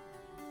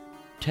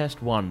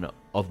test 1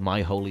 of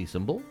my holy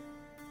symbol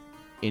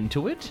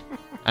into it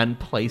and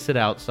place it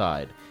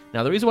outside.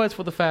 Now, the reason why it's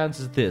for the fans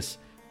is this.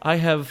 I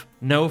have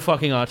no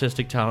fucking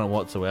artistic talent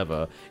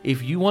whatsoever.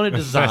 If you want to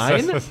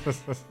design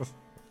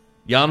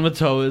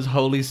Yanmatoa's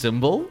holy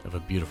symbol, Of a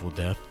beautiful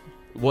death.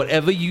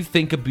 whatever you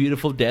think a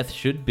beautiful death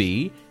should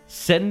be,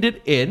 send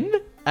it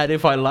in, and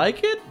if I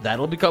like it,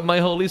 that'll become my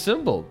holy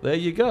symbol. There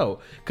you go.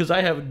 Because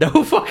I have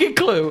no fucking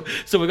clue,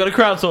 so we're going to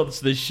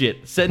crowdsource this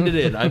shit. Send it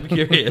in. I'm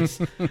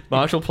curious.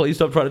 Marshall, please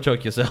stop trying to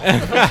choke yourself. Oh,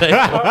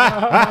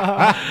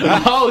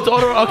 it's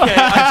order. Okay.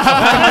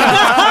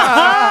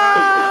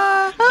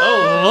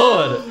 Oh,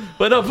 Lord.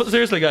 But no,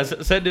 seriously, guys,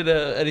 send in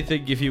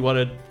anything if you want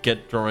to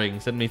get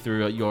drawing. Send me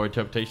through your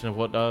interpretation of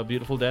what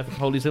beautiful death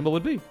holy symbol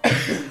would be.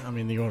 I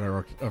mean, the order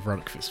of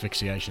erotic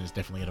asphyxiation is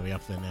definitely going to be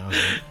up there now,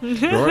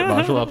 isn't it? Draw it,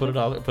 Marshall. I'll put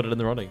it in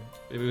the running.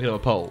 Maybe we can have a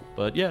poll.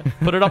 But yeah,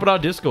 put it up on our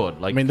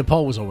Discord. Like, I mean, the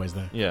poll was always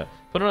there. yeah,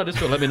 put it on our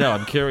Discord. Let me know.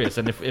 I'm curious,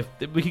 and if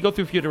we can go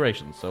through a few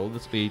iterations. So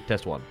this will be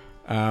test 1.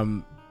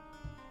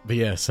 But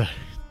yeah, so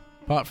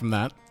apart from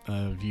that,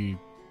 of you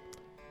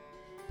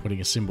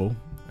putting a symbol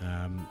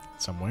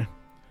somewhere,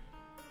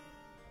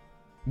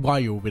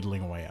 while you're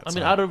whittling away outside. I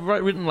mean, I'd have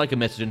written like a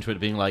message into it,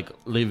 being like,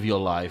 "Live your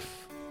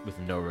life with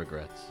no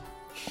regrets."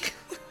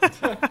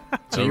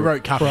 So you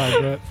wrote Carpe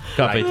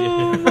Carpe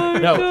diem.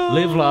 No,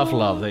 live, laugh,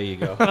 love. There you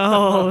go.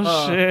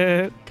 Oh,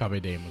 shit.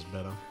 Carpe Diem was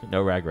better.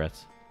 No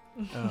regrets.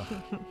 Oh.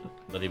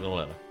 Not even a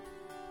letter.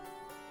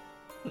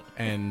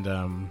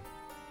 And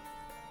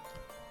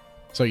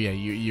so yeah,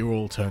 you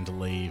all turn to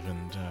leave,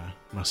 and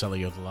Marcella,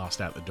 you're the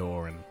last out the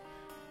door, and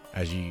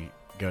as you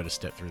go to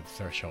step through the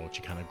threshold,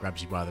 she kind of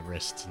grabs you by the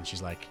wrists, and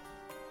she's like,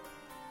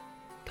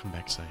 "Come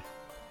back safe.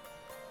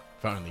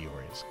 If only your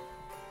ears."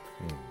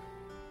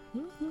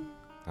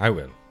 I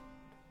will.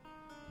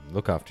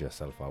 Look after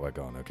yourself while we're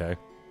gone, okay?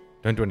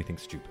 Don't do anything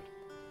stupid.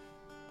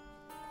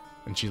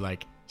 And she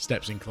like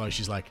steps in close.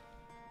 She's like,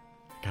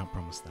 "I can't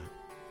promise that,"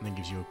 and then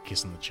gives you a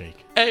kiss on the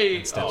cheek Hey,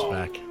 and steps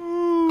back.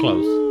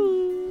 close.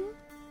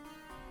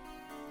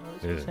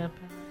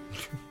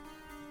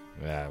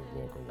 Yeah,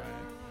 walk away.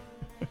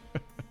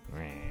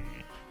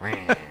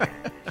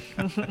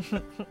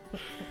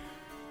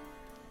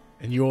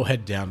 And you all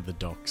head down to the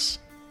docks.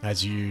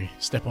 As you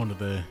step onto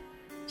the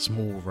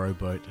small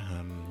rowboat,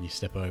 you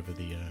step over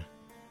the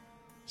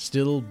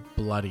still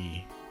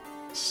bloody,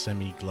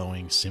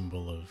 semi-glowing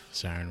symbol of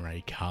Saren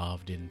Ray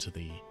carved into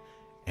the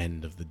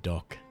end of the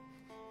dock.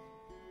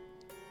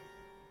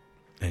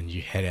 And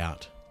you head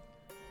out,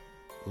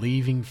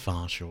 leaving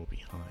Farshore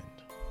behind.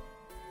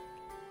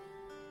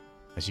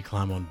 As you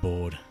climb on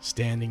board,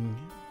 standing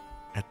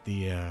at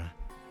the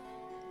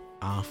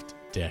aft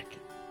deck,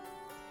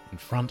 in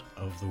front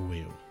of the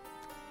wheel,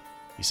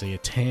 you see a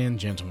tan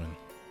gentleman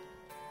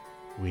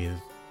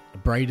with a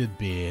braided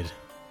beard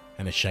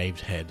and a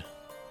shaved head.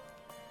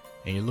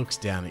 And he looks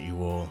down at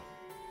you all.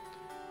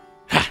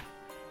 "Ha!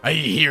 I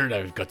hear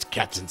I've got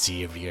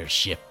captaincy of your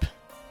ship.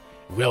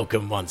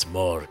 Welcome once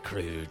more,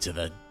 crew, to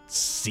the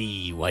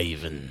Sea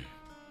Wyvern.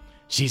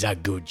 She's a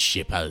good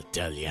ship, I'll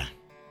tell ya.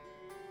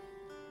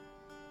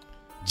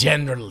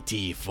 General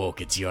T.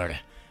 Folke,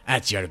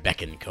 at your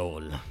beck and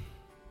call.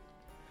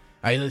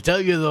 I'll tell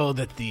you, though,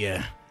 that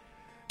the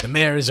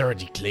mayor has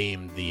already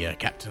claimed the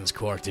captain's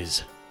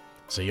quarters,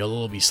 so you'll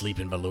all be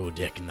sleeping below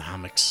deck in the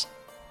hammocks.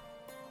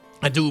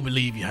 I do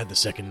believe you had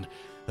the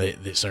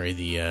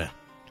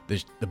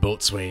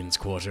boatswain's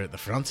quarter at the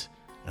front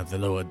of the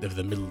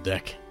middle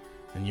deck,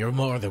 and you're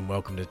more than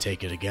welcome to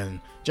take it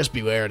again. Just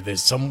beware,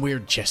 there's some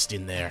weird chest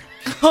in there.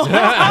 You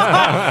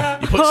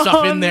put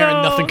stuff in there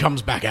and nothing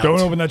comes back out. Don't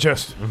open that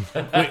chest.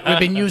 We've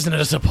been using it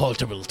as a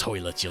portable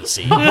toilet, you'll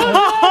see.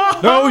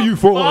 No, you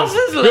fool!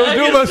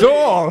 You'll do us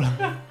all!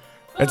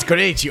 That's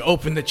great. You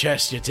open the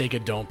chest, you take a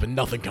dump, and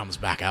nothing comes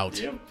back out.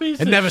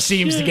 It never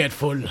seems to get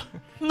full.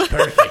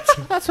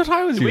 Perfect. That's what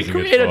I was We using it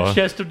create a for.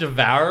 chest of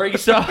devouring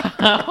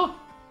somehow.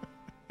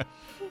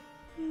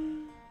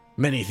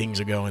 Many things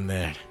are going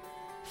there.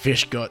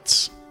 Fish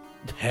guts,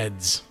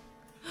 heads.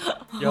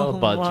 You're a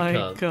bunch my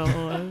of cunts.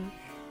 god.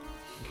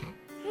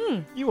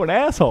 You an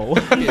asshole.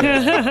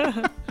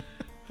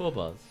 Poor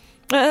Buzz.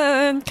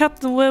 And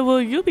Captain, where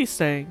will you be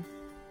staying?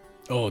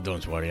 Oh,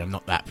 don't worry, I'm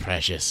not that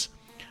precious.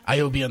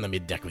 I'll be on the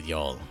mid-deck with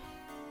y'all.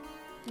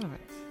 Alright.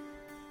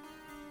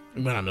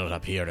 When I'm not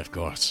up here, of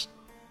course.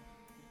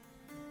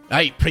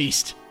 Hey,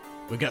 priest.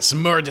 We've got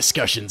some more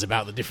discussions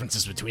about the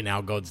differences between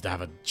our gods to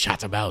have a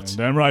chat about.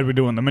 Damn right we're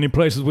doing. The many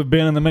places we've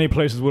been and the many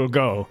places we'll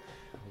go.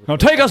 Now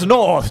take us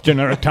north,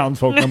 generic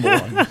townsfolk number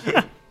one.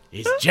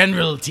 It's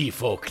General T.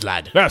 Folk,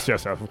 lad. Yes,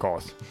 of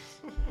course.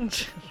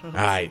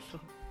 Aye.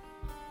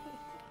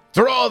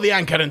 Throw the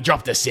anchor and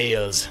drop the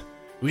sails.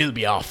 We'll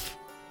be off.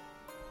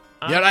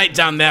 You're right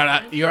down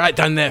there. You're right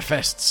down there,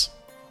 Fests.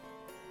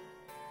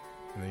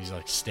 And he's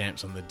like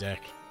stamps on the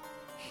deck.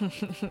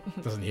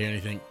 Doesn't hear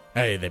anything.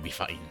 Hey, they'll be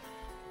fine.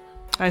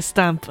 I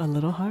stamp a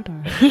little harder.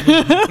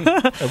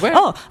 Where,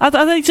 Oh,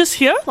 are they just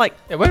here? Like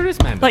where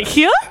is Mandalay? like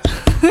here?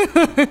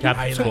 Aye, Captain's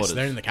lads, quarters.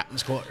 they're in the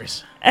captain's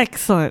quarters.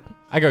 Excellent.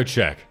 I go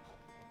check.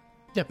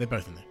 Yep, they're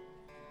both in there.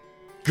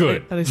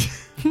 Good.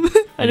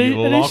 Are they, You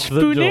lock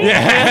the door.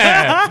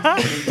 Yeah.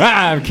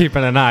 I'm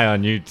keeping an eye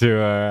on you two.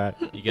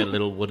 You get a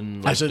little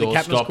wooden like, So the door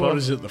captain's stopper.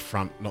 quarters is at the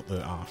front, not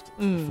the aft.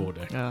 It's the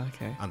foredeck. Oh,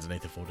 okay.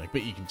 Underneath the foredeck.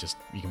 But you can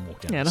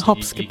walk down. Yeah, the the hop,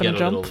 You skip, get and a a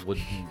jump. little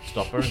wooden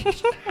stopper and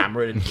just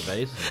hammer it into the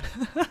base.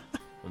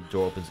 And the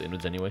door opens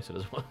inwards anyway, so it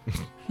doesn't work.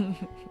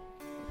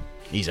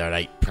 He's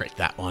alright, prick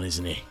that one,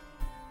 isn't he?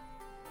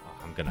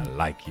 I'm gonna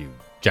like you,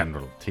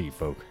 General T.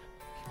 Folk.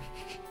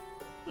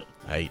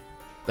 Right.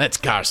 Let's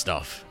cast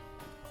off.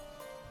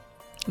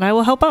 And I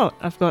will help out.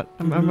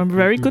 I'm a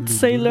very good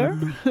sailor.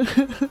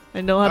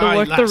 I know how to Aye,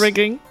 work the lass.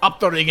 rigging. Up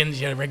the riggings,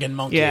 you rigging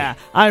monkey. Yeah,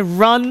 I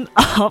run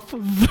up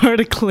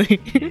vertically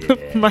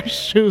with my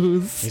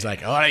shoes. He's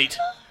like, alright,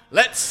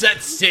 let's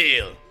set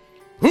sail.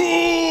 Who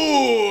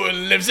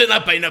lives in a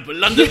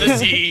pineapple under the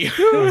sea?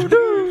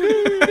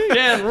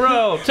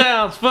 General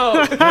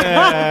townsfolk.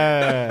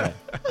 Yeah.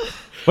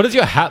 What does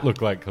your hat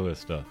look like,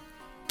 Callista?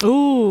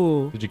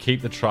 Ooh. Did you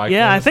keep the tricorn?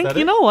 Yeah, I think aesthetic?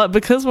 you know what?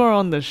 Because we're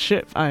on the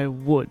ship, I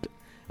would,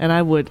 and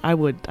I would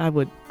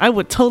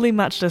totally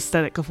match the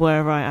aesthetic of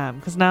wherever I am.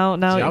 Because now,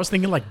 See, I was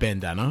thinking like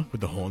bandana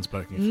with the horns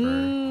poking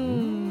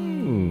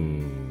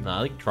through.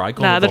 Nah, I think tricon.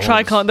 Nah, with the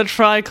horns.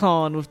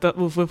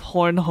 tricon with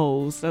horn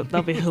holes.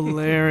 That'd be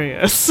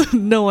hilarious.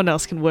 No one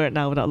else can wear it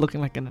now without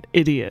looking like an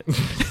idiot.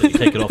 So you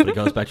take it off and it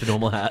goes back to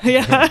normal hat.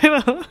 Yeah, I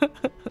know.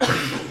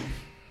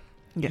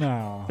 Yeah,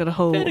 No. got a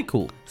whole Very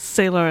cool.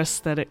 sailor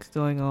aesthetic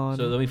going on.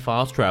 So then we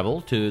fast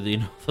travel to the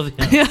north of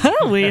the island.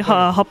 Yeah, we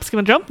hop, skip,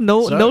 and jump.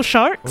 No, So- no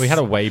sharks. We had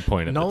a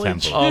waypoint at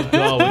Knowledge. the temple. Oh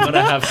god, we're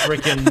gonna have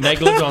freaking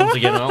megalodons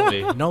again, aren't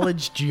we?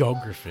 Knowledge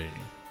geography.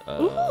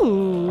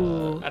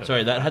 Ooh.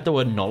 Sorry, that had the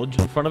word knowledge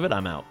in front of it.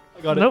 I'm out.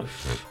 I got Nope.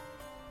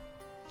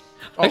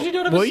 Actually,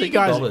 don't have a well, you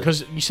single guys, dollar.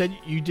 because you said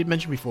you did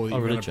mention before that Oh,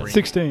 you were going religion. to bring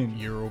 16.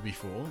 Euro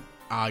before.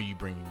 Are you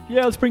bringing?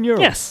 Yeah, let's bring Euro.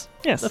 Yes,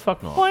 yes. The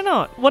fuck not. Why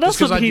not? What else Just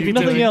 'cause would I he do be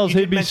nothing doing? you else, did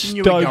he'd be mention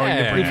you were stoked. going to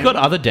Yeah. bring We've got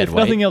other dead If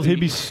weight. nothing else, he'd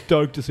be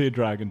stoked to see a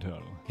dragon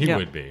turtle. He Yeah.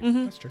 would be.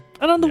 That's true.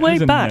 And on the Yeah, way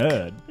he's a back,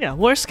 nerd. yeah,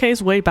 worst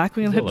case, way back,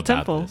 we can He's hit all the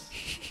about temple. this.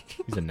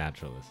 He's a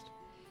naturalist.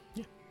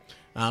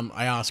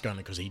 I ask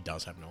only because he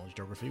does have knowledge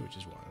geography, which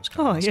is why I was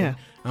kind Oh of asking.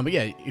 yeah, But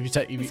yeah, if you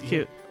take, it's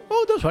cute.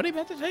 Oh, don't worry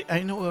about it.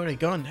 I know where we're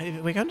going. Hey,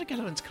 we're going to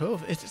Galloway's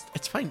Cove.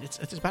 It's fine.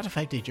 It's about a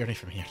 5-day journey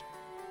from here.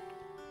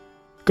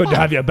 Good to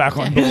have you back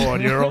on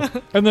board, Euro.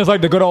 And there's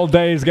like the good old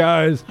days,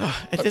 guys.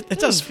 It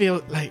does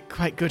feel like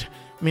quite good.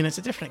 I mean, it's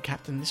a different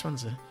captain. This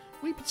one's a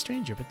wee bit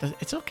stranger, but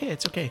it's okay.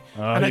 It's okay.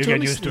 Oh, And I you do get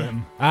miss used to the-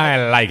 him.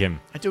 I like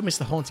him. I do miss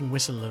the haunting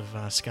whistle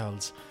of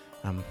Scald's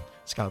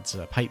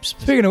pipes.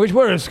 Speaking of which,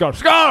 where is Scald?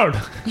 Scald!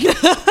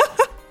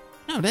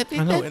 No, they're,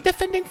 I know it-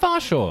 defending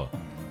Farshore.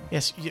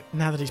 Yes,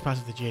 now that he's part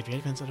of the GAV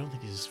events, I don't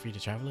think he's as free to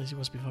travel as he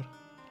was before.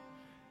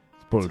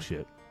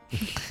 Bullshit.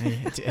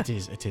 It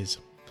is.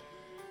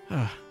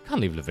 Can't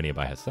leave Lavinia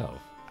by herself.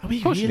 Are we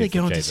Of course she really needs the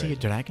going to jade see a race.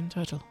 dragon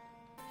turtle?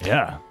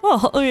 Yeah.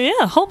 Well,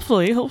 yeah,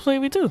 hopefully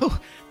we do.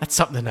 That's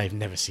something I've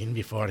never seen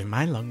before in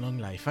my long, long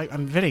life.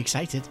 I'm very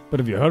excited. But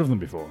have you heard of them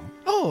before?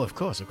 Oh, of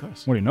course.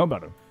 What do you know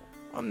about them?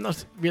 I'm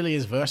not really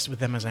as versed with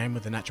them as I am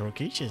with the natural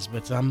creatures,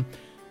 but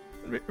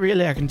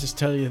really I can just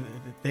tell you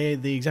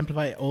that they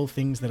exemplify all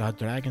things that are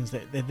dragons.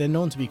 They're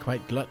known to be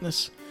quite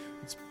gluttonous.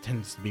 It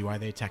tends to be why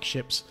they attack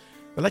ships.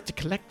 They like to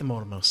collect them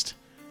almost.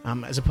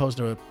 As opposed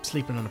to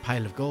sleeping on a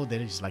pile of gold, they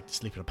just like to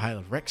sleep on a pile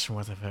of wrecks from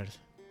what I've heard.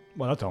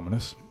 Well, that's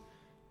ominous.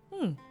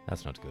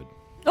 That's not good.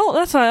 Oh,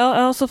 that's right.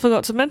 I also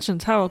forgot to mention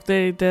Tarok.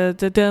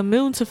 They're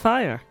immune to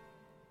fire.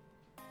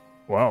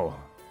 Well,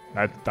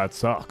 that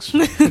sucks.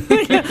 I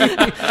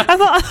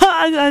thought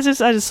I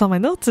just saw my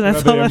notes and I Are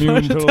thought they I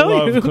immune should to tell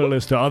love, you.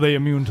 Callista? Are they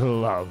immune to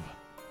love?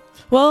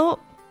 Well,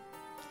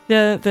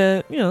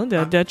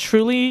 they're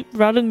truly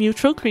rather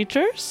neutral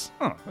creatures.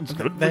 Oh, that's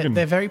good.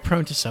 They're very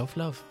prone to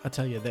self-love. I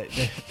tell you,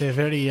 they're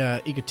very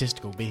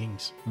egotistical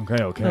beings.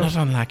 Okay. Not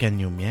unlike a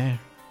Numer.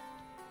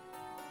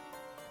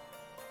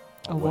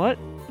 A what?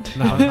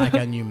 Not unlike a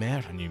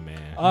Numer. A new mayor.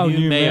 Oh,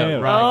 New mayor,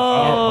 mayor. right.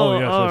 Oh,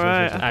 yes, all yes,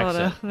 right. yes, yes. I thought,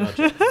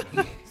 Accent.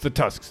 Gotcha. It's the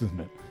tusks, isn't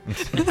it?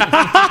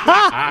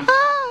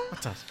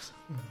 What tusks?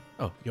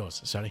 Oh,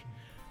 yours. Sorry.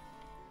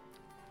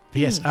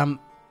 But yes.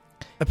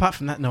 Apart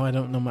from that, no, I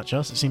don't know much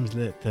else. It seems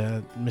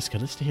that Miss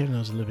Callista here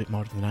knows a little bit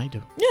more than I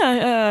do.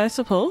 Yeah, I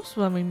suppose.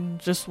 I mean,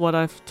 just what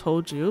I've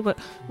told you. But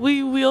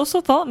we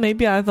also thought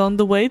maybe either on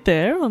the way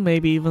there or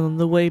maybe even on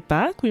the way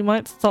back, we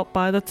might stop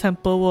by the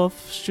temple of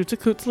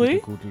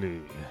Shutakutli,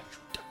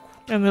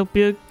 and it'll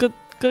be a good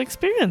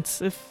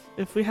experience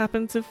if we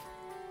happen to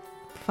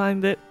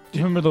find it Do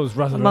you remember those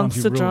amongst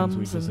Razaranti the ruins we drums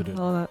visited? and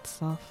all that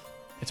stuff.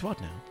 It's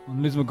what now?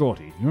 On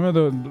Lismagorti. You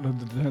remember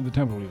the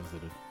temple we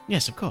visited?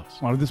 Yes, of course.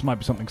 Well, this might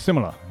be something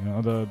similar. You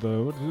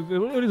know,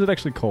 what is it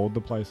actually called? The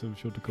place of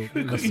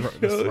Shutakutli? The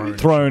throne.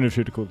 Throne of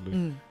Shutakutli.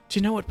 Mm. Do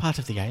you know what part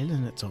of the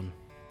island it's on?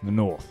 The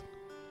north.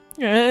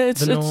 Yeah,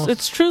 The north-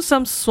 it's true.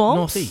 Some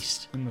swamps.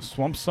 Northeast. In the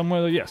swamps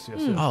somewhere? Yes.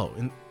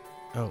 Mm.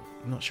 I'm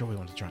not sure we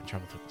want to try and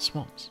travel through the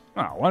swamps.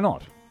 Ah, why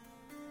not?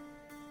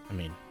 I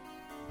mean,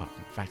 apart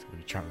from the fact that we'll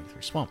be traveling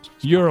through swamps. which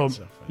is You're fine, a-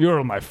 so,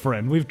 You're my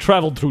friend. We've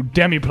traveled through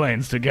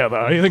demiplanes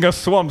together. You think a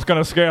swamp's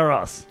gonna scare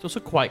us? It's also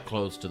quite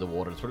close to the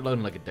water. It's only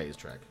like a day's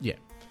trek.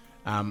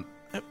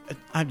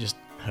 I've just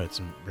heard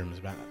some rumors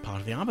about that part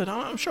of the island, but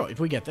I'm sure if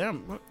we get there,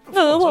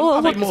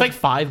 It's like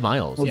 5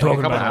 miles. We'll Yeah, talk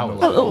a couple about it.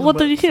 hours. Well, what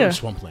did you hear?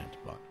 Swampland,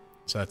 but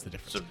so that's the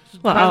difference. So,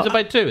 Well, times it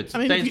by 2. It's I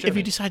mean, a day's if you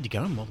journey. decide to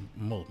go, I'm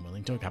more than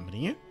willing to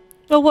accompany you.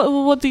 Well,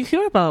 what do you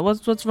hear about?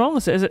 What's wrong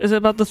with it? Is it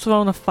about the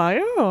throne of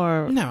fire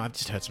or? No, I've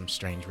just heard some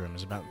strange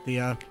rumors about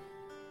the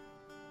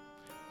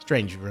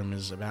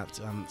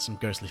some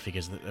ghostly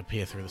figures that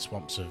appear through the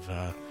swamps of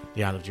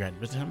the Isle of Dread.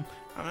 But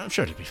I'm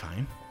sure it'll be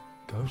fine.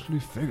 Ghostly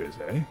figures,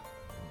 eh?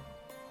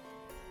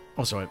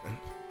 Also,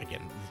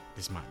 again,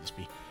 this might just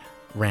be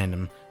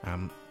random,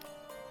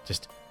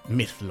 just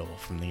myths and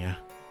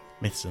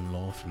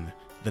lore from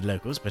the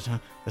locals. But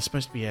there's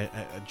supposed to be a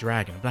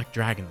dragon, a black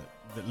dragon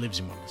that lives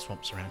in one of the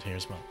swamps around here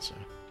as well. So,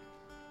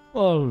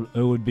 Well,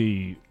 it would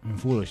be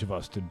foolish of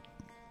us to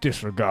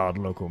disregard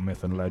local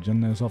myth and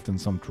legend. There's often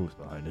some truth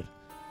behind it.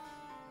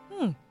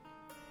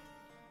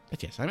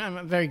 but yes,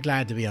 I'm very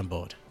glad to be on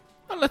board.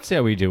 Well, let's see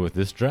how we deal with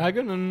this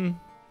dragon, and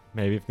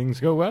maybe if things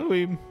go well,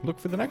 we look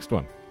for the next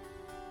one.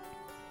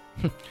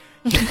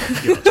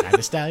 You're trying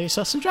to style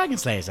yourself some dragon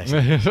slayers, I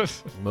see.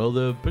 Well,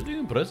 they're pretty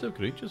impressive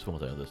creatures from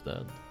what I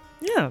understand.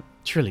 Yeah.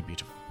 Truly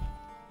beautiful,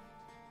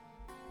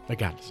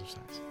 regardless of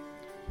size.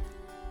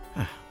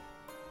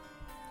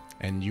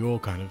 And you all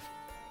kind of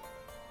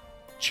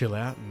chill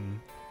out and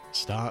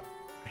start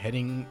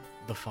heading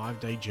the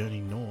 5-day journey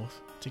north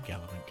to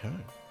Gallivant Cove.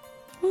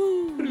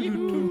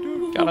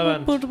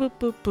 Gallivant.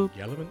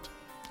 Gallivant?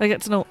 I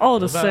get to know all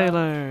the Gallivant.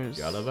 sailors.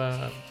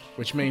 Gallivant.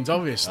 Which means,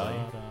 obviously,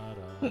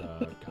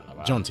 Gallivant.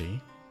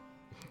 Jonty,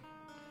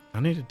 I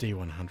need a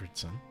D100,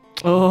 son.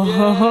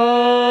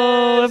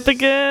 Oh, it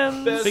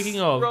begins.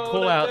 Speaking of,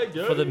 call out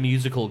for the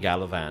musical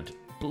Gallivant.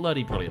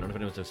 Bloody brilliant. I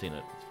don't know if anyone's ever seen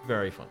it. It's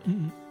very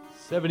funny.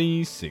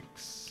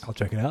 76. I'll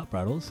check it out,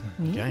 Brattles.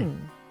 Okay. Mm.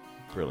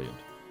 Brilliant.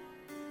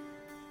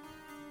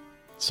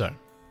 So,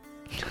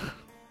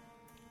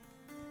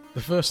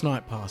 the first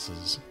night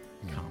passes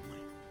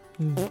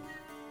calmly.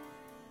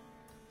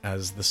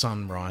 As the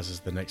sun rises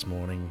the next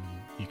morning,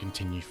 you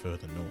continue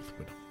further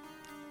northward.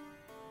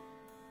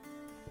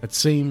 It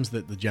seems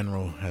that the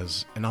general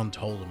has an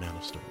untold amount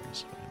of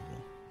stories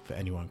for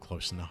anyone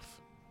close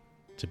enough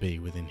to be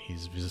within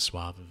his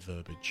reservoir of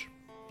verbiage.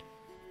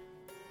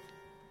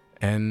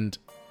 And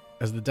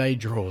as the day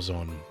draws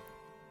on,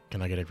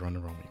 can I get everyone to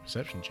roll me a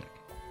perception check?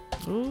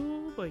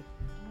 Oh boy.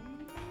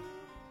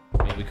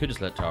 I mean, we could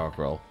just let Tarok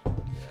roll.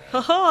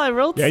 Haha, I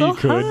rolled Yeah, so you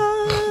could.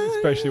 high.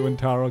 Especially when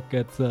Tarok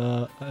gets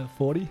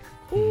 40.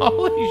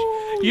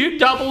 Holy you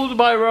doubled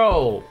my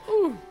roll.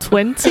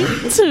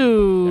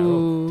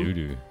 22.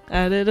 Doo-doo.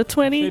 Added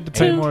a Need to 22.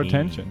 pay more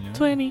attention, yeah.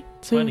 22.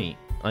 20.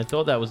 I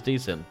thought that was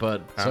decent,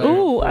 but...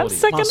 Ooh, I'm 40.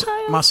 second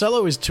highest.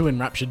 Marcelo is too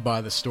enraptured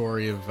by the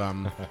story of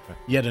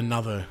yet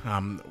another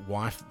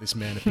wife that this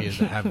man appears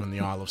to have on the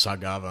Isle of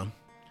Sargava.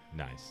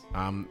 Nice.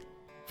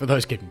 For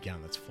those keeping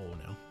count, that's 4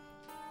 now.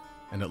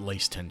 And at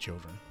least 10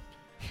 children.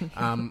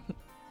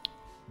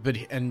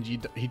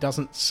 He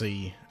doesn't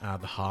see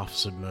the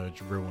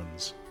half-submerged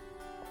ruins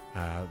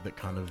that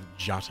kind of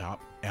jut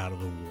up out of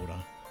the water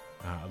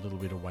a little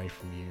bit away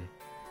from you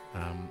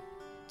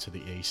to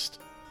the east.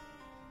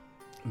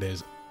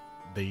 There's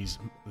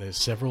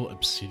several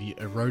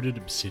eroded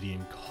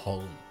obsidian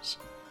columns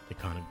that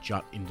kind of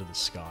jut into the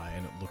sky,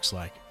 and it looks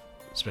like,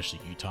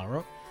 especially you,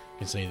 Tarok,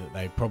 can see that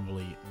they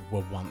probably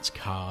were once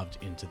carved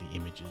into the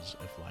images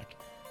of like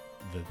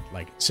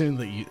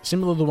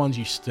similar to the ones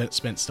you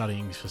spent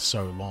studying for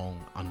so long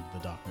under the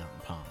Dark Mountain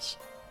Pass.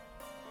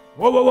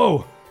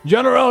 Whoa!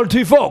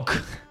 Generality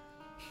Folke!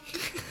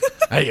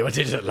 Hey, what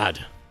is it, lad?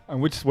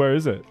 And where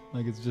is it?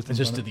 Like it's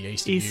just To the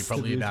east of you,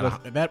 probably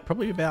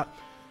about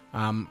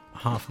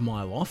half a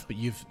mile off. But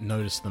you've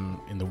noticed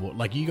them in the water.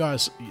 Like you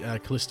guys,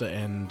 Callista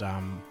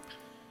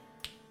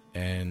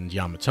and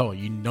Yamato,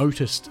 you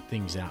noticed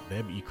things out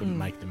there, but you couldn't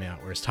make them out.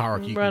 Whereas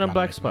Tarok, you Random could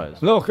black make them out.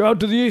 spies. Look out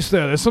to the east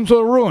there. There's some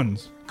sort of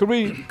ruins. Could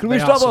we They are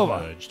stop over?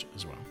 submerged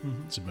as well.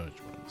 Submerged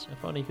ruins.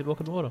 If only you could walk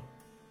in water.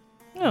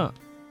 Yeah.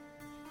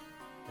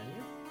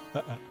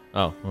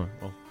 Oh, well.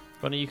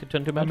 If only you could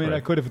turn to a I manta mean, I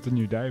ray. could if it's a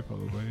new day,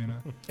 probably. You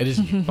know. It is.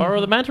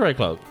 Borrow the manta ray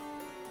cloak.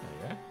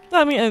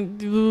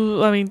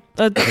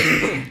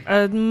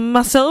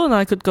 Marcelo and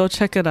I could go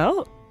check it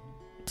out.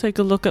 Take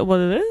a look at what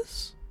it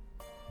is.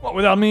 What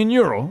without me and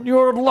Euro?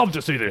 Euro would love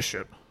to see this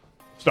ship.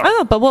 I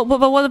know, but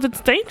what if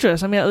it's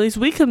dangerous? I mean, at least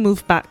we can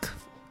move back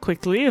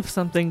quickly if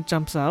something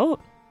jumps out.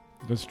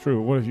 That's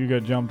true. What if you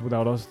get jumped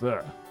without us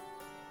there?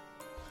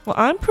 Well,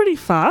 I'm pretty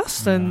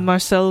fast, and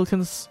Marcelo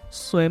can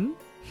swim.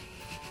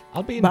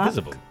 I'll be Back.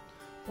 invisible.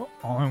 Well,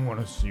 I want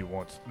to see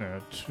what's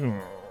there too.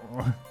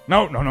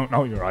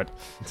 No, you're right.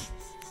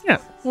 Yeah,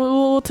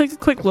 we'll take a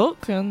quick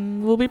look,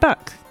 and we'll be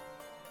back.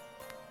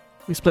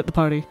 We split the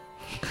party.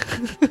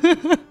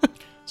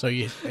 So are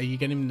you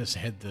getting him to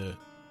head the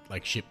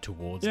ship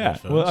towards Yeah,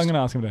 them first? well, I'm going to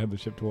ask him to head the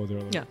ship towards the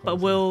other. Yeah, but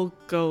we'll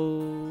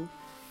go...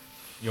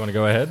 You want to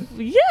go ahead?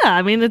 Yeah,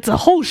 I mean, it's a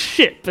whole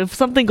ship. If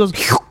something goes...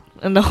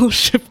 and the whole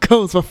ship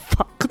goes, we're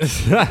fucked.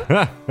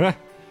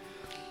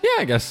 Yeah,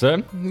 I guess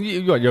so.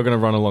 You're going to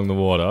run along the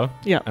water.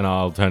 Yeah. And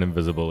I'll turn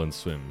invisible and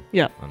swim.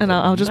 Yeah, and Until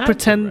I'll just manta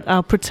pretend... ray.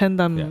 I'll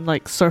pretend I'm, Yeah.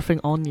 surfing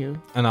on you.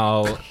 And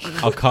I'll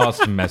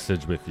cast a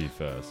message with you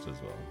first as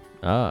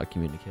well.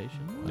 Communication.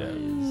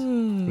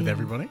 Yeah. with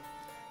everybody.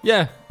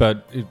 Yeah,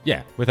 but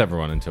with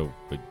everyone until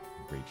we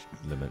reach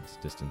limits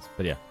distance.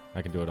 But yeah,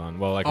 I can do it on.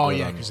 Well, I can. Oh do it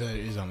yeah, on- because it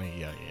is only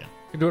yeah.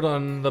 I can do it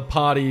on the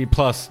party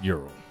plus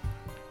Euro.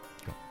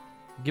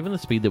 Given the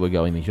speed that we're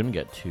going, they shouldn't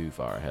get too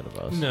far ahead of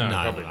us.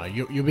 No.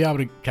 You'll be able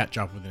to catch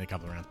up within a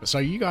couple of rounds. But so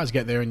you guys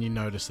get there and you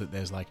notice that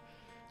there's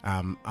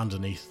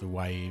underneath the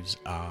waves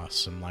are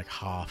some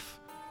half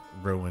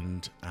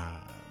ruined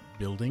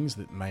buildings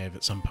that may have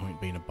at some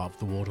point been above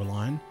the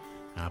waterline,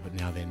 but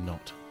now they're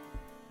not.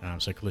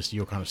 So Callista,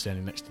 you're kind of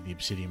standing next to the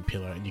obsidian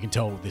pillar, and you can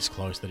tell this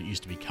close that it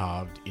used to be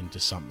carved into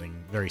something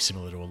very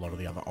similar to a lot of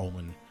the other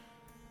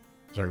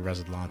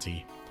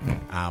Razadlanti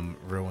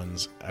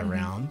ruins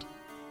around.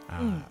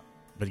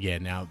 But yeah,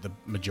 now the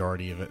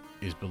majority of it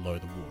is below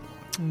the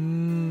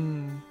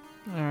waterline.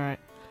 All right.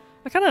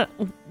 I kind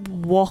of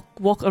walk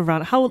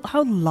around.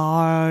 How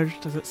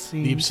large does it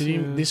seem? The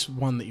obsidian, to- this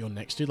one that you're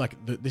next to,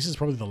 this is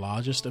probably the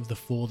largest of the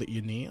four that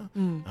you're near.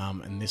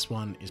 And this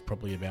one is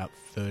probably about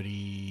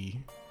 30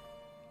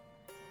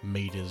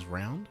 meters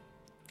round.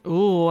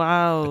 Oh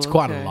wow! It's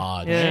quite okay. a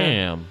large. Yeah.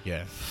 Damn.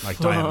 Yeah,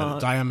 Fuck.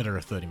 diameter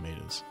of 30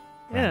 meters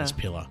around Yeah. this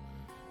pillar.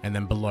 And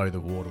then below the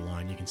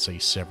waterline, you can see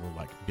several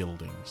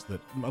buildings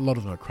that a lot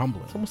of them are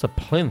crumbling. It's almost a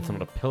plinth,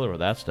 not a pillar at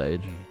that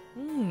stage.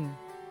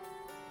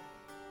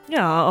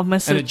 Yeah, I'll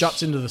message. And it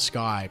juts into the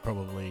sky,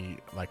 probably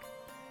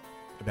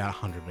about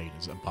 100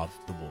 meters above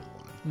the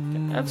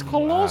waterline. That's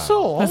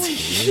colossal. That's Holy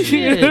huge.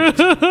 shit.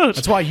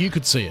 That's why you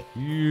could see it.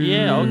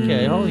 Yeah,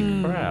 okay.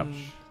 Holy crap.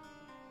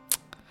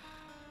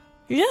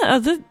 Yeah,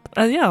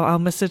 I'll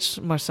message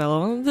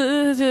Marcelo.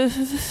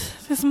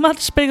 It's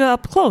much bigger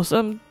up close.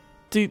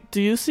 Do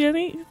you see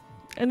anything?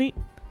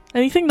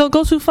 Don't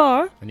go too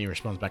far. And he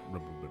responds back.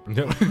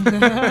 Erwin.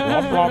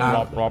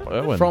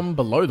 From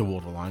below the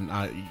waterline,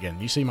 again,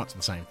 you see much of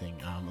the same thing.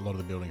 A lot of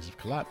the buildings have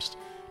collapsed,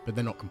 but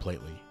they're not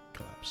completely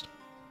collapsed.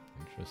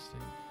 Interesting.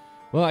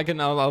 Well,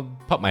 I'll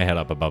pop my head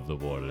up above the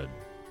water to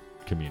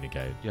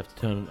communicate. You have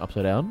to turn it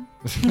upside down?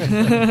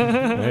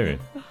 Maybe.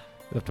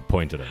 You have to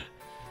point at it.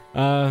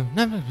 No,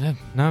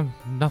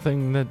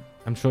 nothing that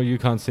I'm sure you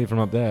can't see from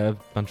up there. A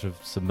bunch of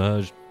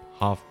submerged,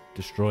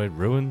 half-destroyed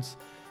ruins.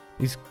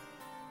 These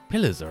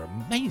pillars are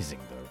amazing,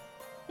 though.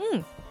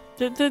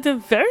 They're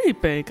very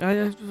big.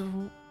 I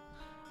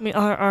mean,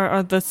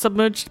 are the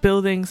submerged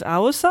buildings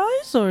our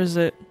size, or is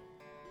it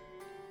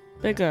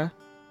bigger?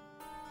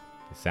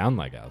 They sound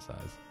like our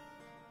size.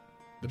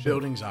 The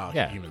buildings are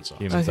Yeah. human size.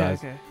 Human size.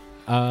 Okay.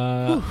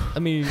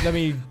 Let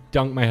me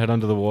dunk my head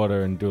under the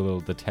water and do a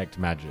little detect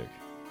magic.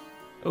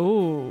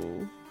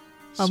 Ooh,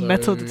 a So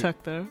metal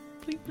detector.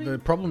 The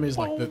problem is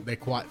that they're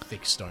quite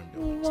thick stone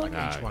buildings.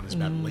 Ah, Each one is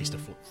about at least a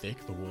foot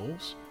thick. The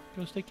walls.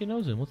 Go stick your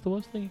nose in. What's the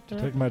worst thing you can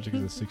Detect magic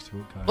is a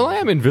 60-foot kind. Well, I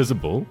am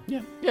invisible.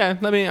 Yeah. Yeah,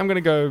 I'm going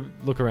to go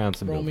look around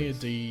some Roll me a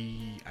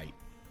buildings. D8.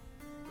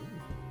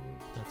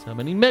 That's how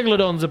many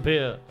megalodons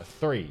appear. A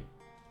 3.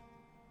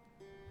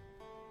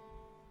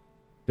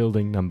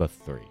 Building number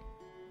 3.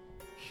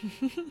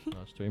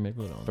 That's 3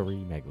 megalodons. 3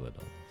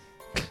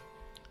 megalodons.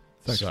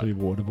 It's actually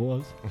water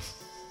balls.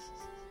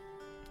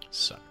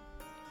 So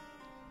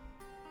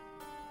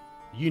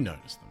you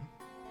notice them.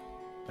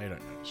 They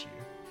don't notice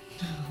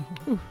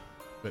you.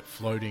 But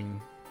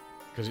floating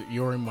because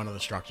you're in one of the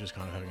structures,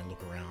 kind of having a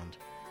look around,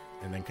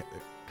 and then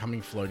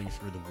coming floating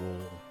through the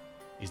wall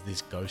is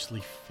this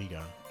ghostly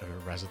figure of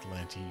a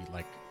Razatlanti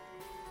like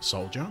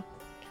soldier,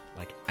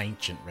 like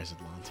ancient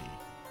Razatlanti,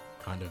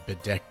 kind of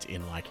bedecked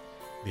in like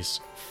this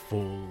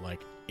full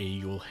like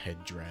eagle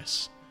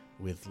headdress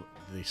with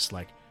this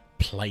like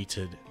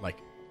plated, like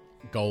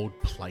gold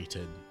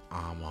plated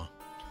armor,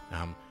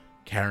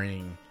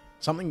 carrying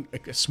something,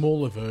 a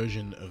smaller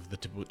version of the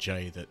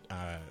tabuche that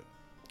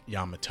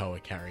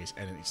Yamatoa carries,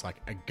 and it's like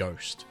a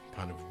ghost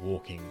kind of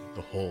walking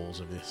the halls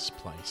of this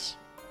place.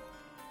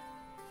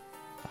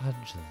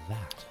 Fudge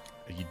that.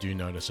 You do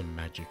notice a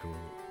magical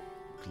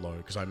glow,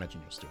 because I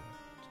imagine you're still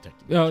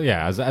detecting. Oh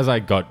yeah, as I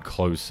got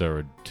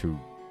closer to,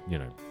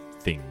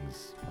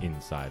 things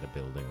inside a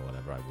building or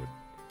whatever, I would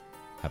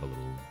have a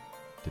little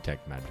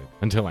detect magic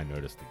until I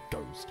noticed the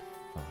ghost.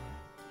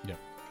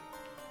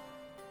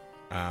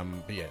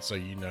 But yeah, so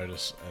you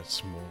notice a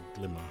small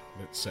glimmer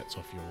that sets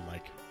off your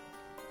like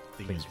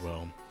thing as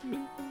well.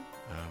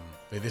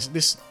 But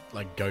this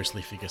like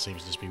ghostly figure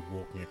seems to just be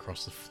walking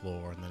across the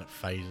floor, and then it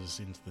phases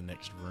into the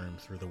next room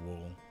through the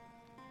wall.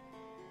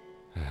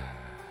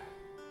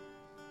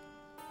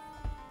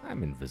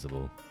 I'm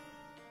invisible.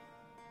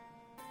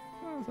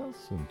 I'll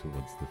swim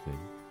towards the thing.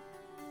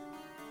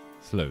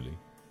 Slowly.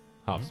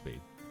 Half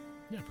speed.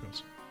 Yeah, of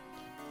course.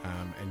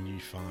 And you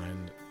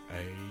find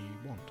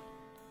a wand.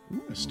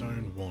 A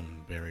stone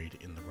wand buried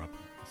in the rubble.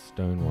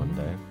 Stone one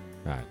day.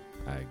 Right.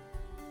 I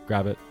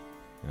grab it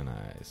and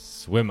I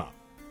swim up.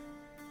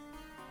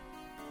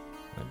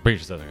 I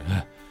breach something.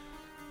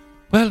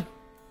 Well,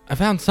 I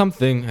found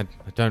something. I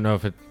don't know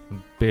if it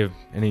would be of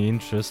any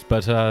interest,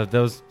 but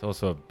there was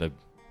also there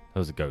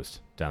was a ghost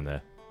down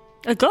there.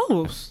 A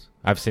ghost?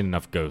 I've seen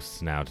enough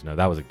ghosts now to know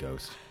that was a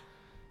ghost.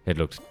 It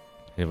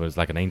was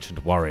like an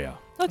ancient warrior.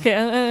 Okay,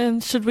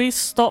 and should we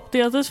stop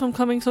the others from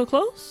coming so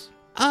close?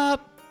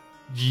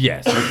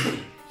 Yes.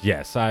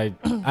 Yes, I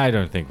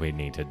don't think we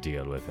need to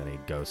deal with any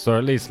ghosts, or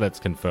at least let's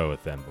confer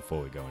with them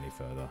before we go any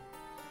further.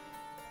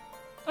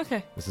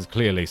 Okay. This is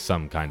clearly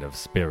some kind of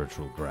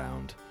spiritual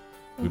ground.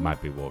 We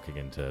might be walking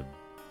into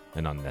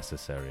an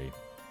unnecessary,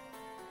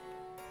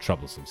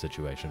 troublesome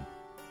situation.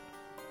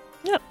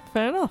 Yep,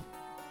 fair enough.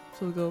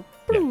 So we go,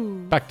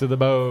 Back to the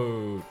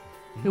boat.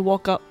 we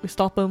walk up, we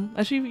stop them.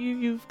 Actually,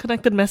 you've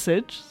connected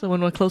message, so when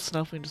we're close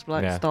enough, we just be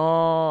like, Yeah.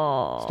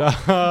 stop.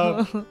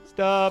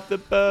 Stop the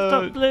boat.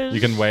 Stop, please.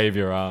 You can wave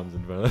your arms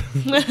in front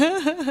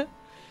of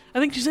I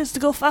think she says to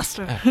go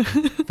faster.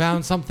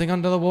 Found something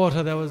under the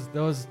water. There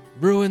was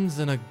ruins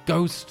and a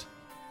ghost.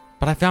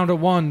 But I found a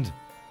wand.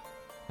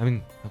 I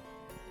mean,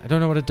 I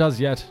don't know what it does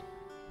yet.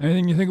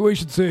 Anything you think we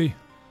should see?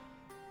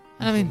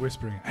 I mean,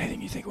 Whispering.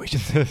 Anything you think we should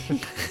see?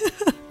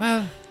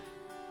 well,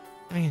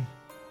 I mean,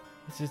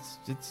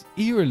 it's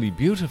eerily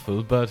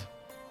beautiful, but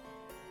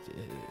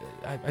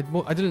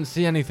I didn't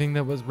see anything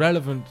that was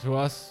relevant to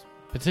us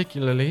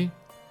particularly. It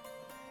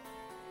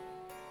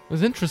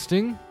was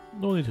interesting.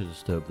 No need to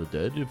disturb the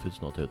dead if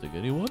it's not hurting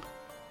anyone.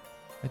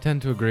 I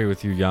tend to agree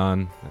with you,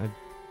 Jan.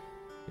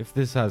 If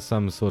this has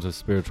some sort of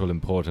spiritual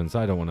importance,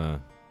 I don't want to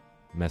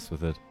mess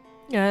with it.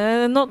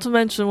 Yeah, and not to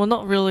mention, we're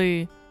not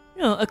really,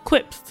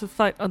 equipped to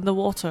fight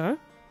underwater,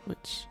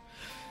 which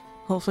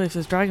hopefully if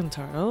there's dragon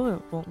turtle,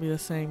 it won't be the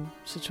same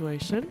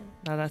situation,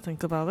 now that I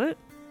think about it.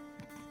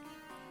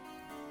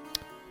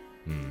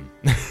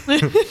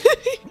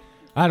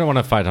 I don't want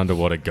to fight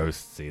underwater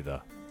ghosts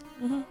either.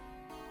 Mm-hmm.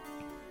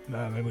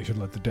 Nah, maybe we should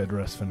let the dead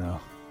rest for now.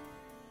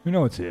 We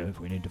know it's here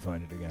if we need to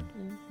find it again.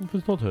 If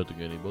it's not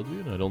hurting anybody,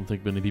 and I don't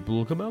think many people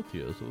will come out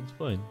here, so it's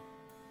fine.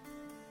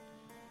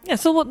 Yeah,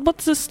 so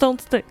what's this stone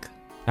stick?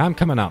 I'm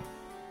coming up.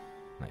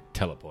 I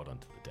teleport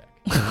onto the deck.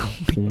 Oh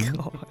my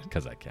god.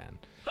 Because I can.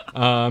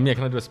 Yeah,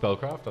 can I do a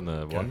spellcraft on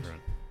the wand?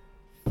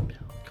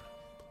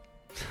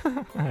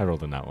 I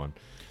rolled in that one.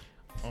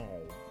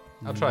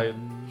 I'll try it.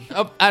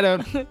 Oh, I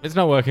don't. It's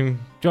not working. Do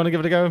you want to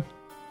give it a go?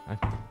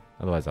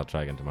 Otherwise, I'll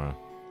try again tomorrow.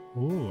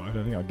 Ooh, I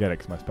don't think I'll get it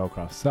because my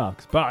spellcraft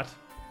sucks, but...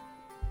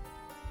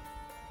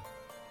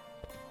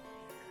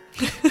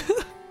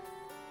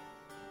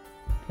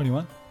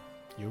 21.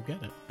 You'll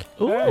get it.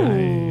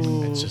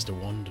 Ooh. It's just a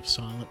wand of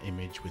silent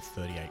image with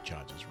 38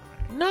 charges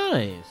remaining.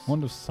 Nice.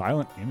 Wand of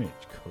silent image.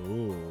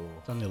 Cool.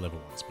 It's only a level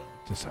 1 spell.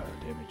 It's a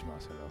silent image,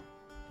 Marcelo.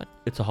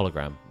 It's a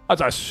hologram.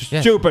 That's a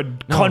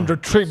stupid So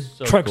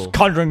cool.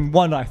 conjuring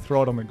one I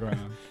throw it on the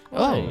ground.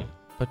 Oh.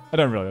 I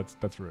don't really.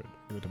 That's rude.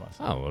 Give it to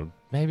myself. Oh, well,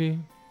 maybe.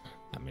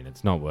 I mean,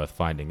 it's not worth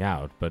finding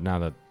out, but now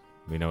that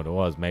we know what it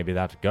was, maybe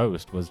that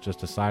ghost was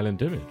just a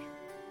silent image.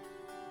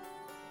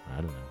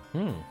 I don't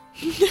know.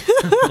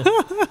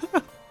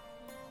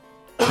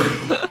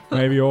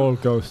 Maybe all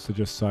ghosts are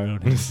just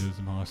silent images,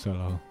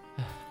 Marcelo.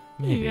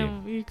 Maybe.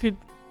 You could.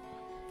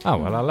 Oh,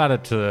 well, I'll add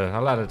it to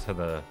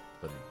the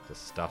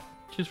stuff.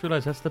 Just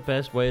realized that's the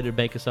best way to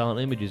make a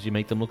silent image is you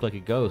make them look like a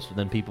ghost, and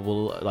then people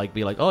will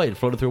be like, "Oh, it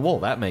floated through a wall.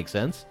 That makes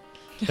sense."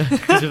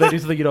 Because if they do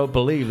something you don't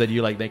believe, then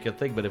you make a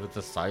thing. But if it's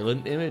a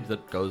silent image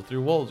that goes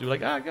through walls, you're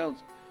like, "Ah,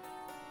 ghost."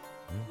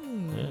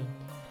 Yeah.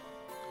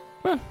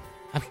 Well,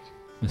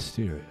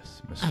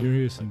 Mysterious.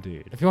 Mysterious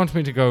indeed. If you want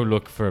me to go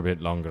look for a bit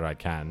longer, I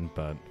can,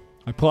 but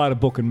I pull out a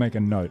book and make a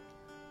note.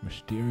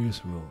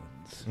 Mysterious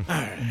ruins.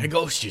 A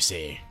ghost, you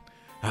say?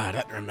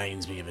 That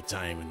reminds me of a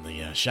time in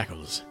the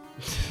shackles.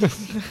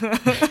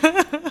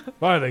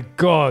 By the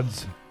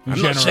gods! I'm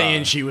General. not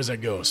saying she was a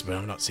ghost, but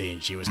I'm not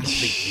saying she was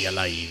completely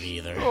alive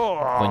either. When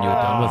you were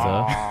done with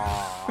her.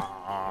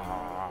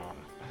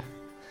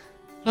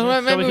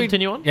 Shall we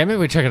continue on? Yeah, maybe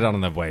we check it out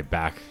on the way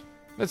back.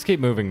 Let's keep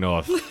moving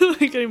north. We're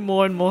getting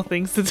more and more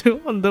things to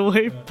do on the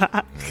way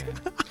back.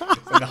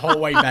 So the whole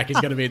way back is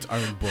going to be its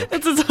own book.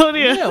 It's its own,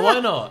 Yeah, why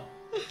not?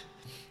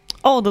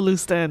 All the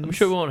loose ends. I'm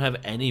sure we won't have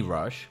any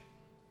rush.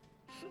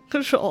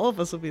 I'm sure all of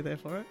us will be there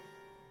for it.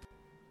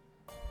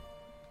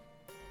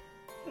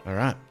 All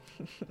right.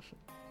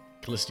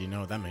 Callista, you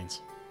know what that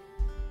means.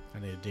 I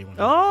need a D100.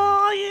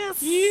 Oh,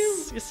 yes!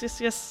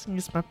 Yes.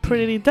 Use my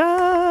pretty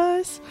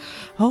dice.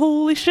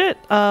 Holy shit.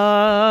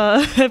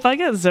 If I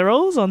get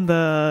zeros on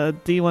the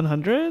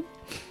D100...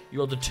 You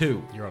rolled a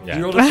 2. You're on Yeah.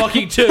 You rolled a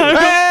fucking 2.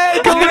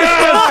 Yes!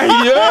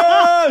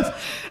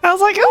 I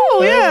was like,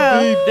 oh,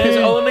 yeah. There's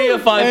only a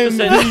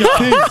 5%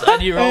 chance,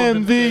 and you rolled a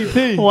 2.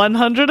 MVP.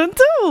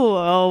 102.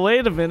 Oh,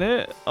 wait a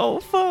minute. Oh,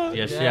 fuck.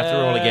 Yes, you have to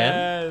roll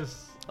again. Yes.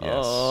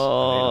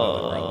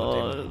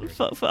 Oh,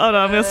 fuck. Oh, no,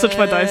 I'm going to switch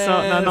my dice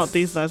out. No, not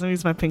these dice. I'm going to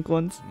use my pink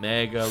ones.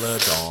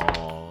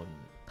 Megalodon.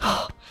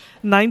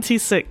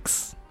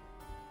 96.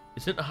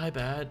 Isn't high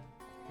bad?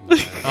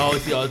 Oh,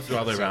 it's the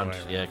other way around.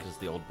 Yeah, because it's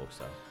the old book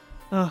style.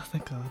 Oh,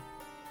 thank God.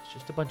 It's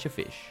just a bunch of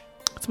fish.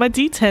 It's my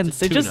D10s.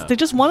 It's a They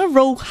just want to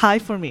roll high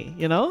for me,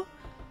 you know?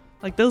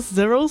 Like those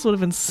zeros would have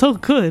been so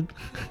good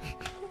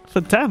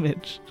for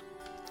damage.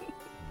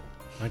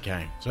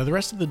 Okay, so the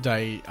rest of the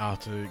day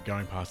after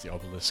going past the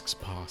obelisks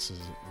passes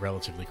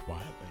relatively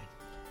quietly.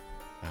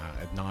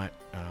 At night,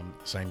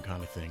 same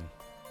kind of thing.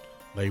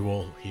 You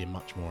all hear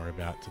much more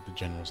about the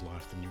general's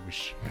life than you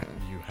wish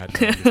you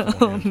had known Oh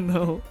beforehand.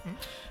 no.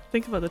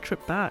 Think about the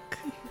trip back.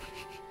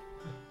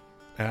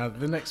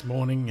 The next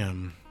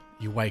morning,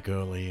 you wake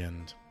early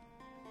and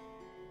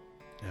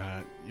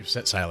you've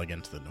set sail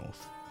again to the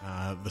north.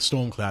 The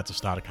storm clouds have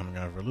started coming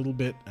over a little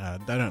bit.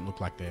 They don't look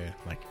like they're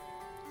like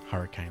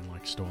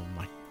hurricane-like storm,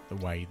 like the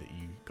way that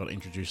you got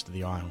introduced to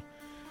the isle.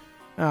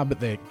 But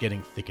they're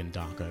getting thick and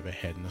dark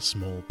overhead, and a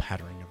small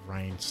pattering of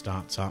rain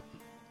starts up.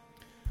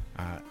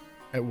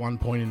 At one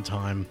point in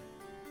time,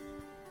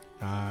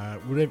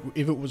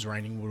 if it was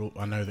raining,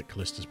 I know that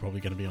Callista's probably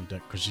going to be on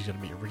deck because she's going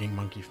to be a rigging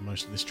monkey for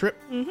most of this trip.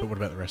 Mm-hmm. But what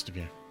about the rest of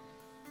you?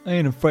 I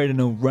ain't afraid of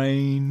no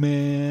rain,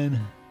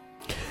 man.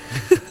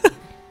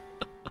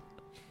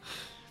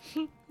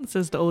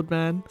 Says the old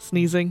man,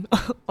 sneezing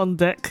on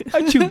deck.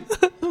 Achoo.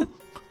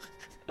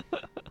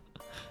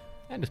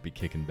 I'd just be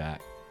kicking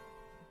back,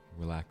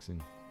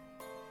 relaxing.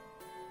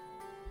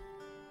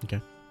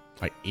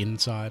 Like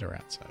inside or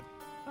outside?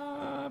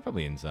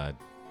 Probably inside.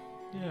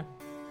 Yeah.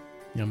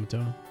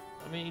 Yamato?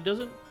 I mean, he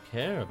doesn't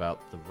care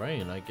about the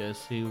rain. I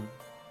guess he would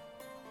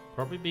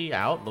probably be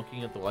out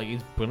looking at the... Like,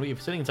 he's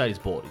sitting inside his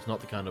board. He's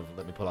not the kind of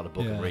let me pull out a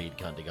book and Yeah. read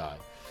kind of guy.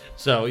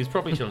 So he's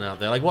probably chilling out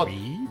there. Like, what?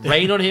 Read?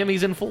 Rain on him?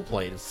 He's in full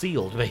plate. It's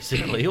sealed,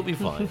 basically. He'll be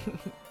fine.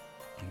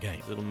 Okay.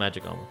 His little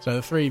magic armor. So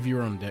the three of you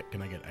are on deck.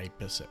 Can I get a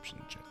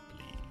perception check,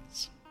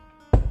 please?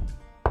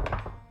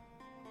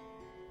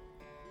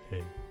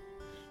 Okay.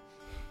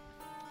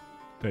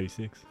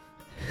 36.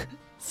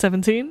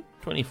 17.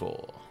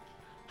 24.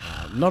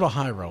 Not a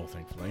high roll,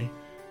 thankfully.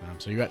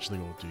 So you actually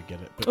all do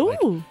get it. But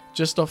like, Ooh.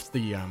 just off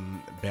the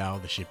bow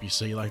of the ship, you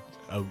see like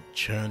a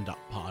churned up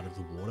part of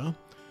the water.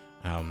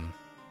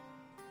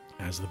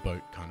 As the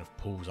boat kind of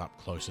pulls up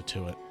closer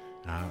to it,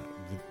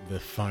 the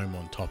foam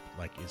on top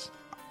like is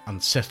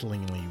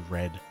unsettlingly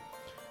red.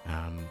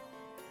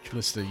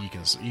 Callista,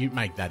 you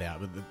make that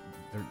out, but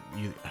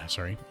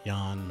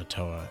Jan,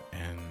 Matoa,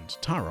 and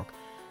Tarok,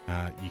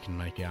 you can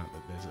make out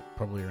that there's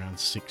probably around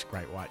 6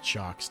 great white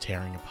sharks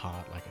tearing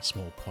apart like a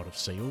small pot of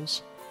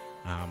seals,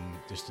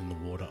 just in the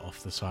water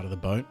off the side of the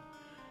boat.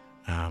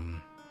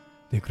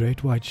 The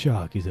great white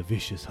shark is a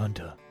vicious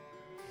hunter.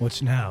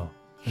 Watch now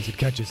as it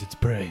catches its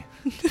prey.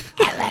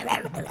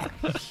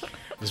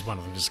 There's one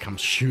of them just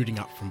comes shooting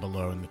up from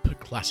below in the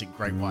classic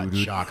great white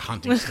shark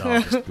hunting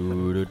style. Just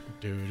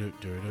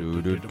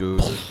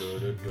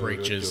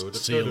breaches,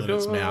 seal in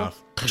its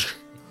mouth.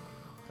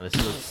 And the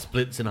seal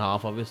splits in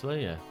half,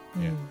 obviously, yeah.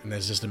 Yeah. And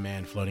there's just a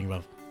man floating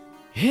above.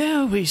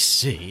 Here we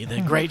see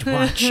the great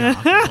white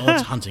shark in all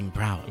its hunting In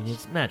prowess.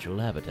 its natural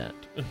habitat.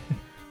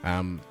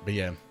 But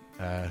yeah,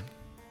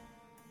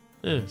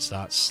 it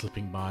starts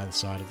slipping by the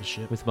side of the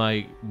ship. With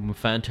my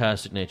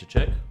fantastic nature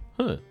check.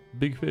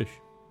 Big fish.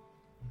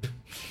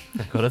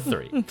 I got a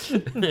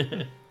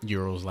 3.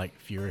 Ural's like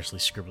furiously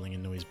scribbling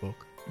into his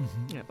book.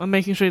 Yeah, I'm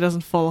making sure he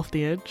doesn't fall off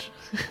the edge.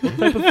 What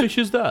type of fish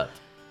is that?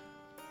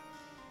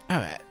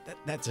 Oh,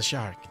 that's a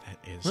shark. That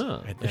is.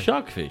 A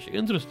sharkfish.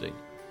 Interesting.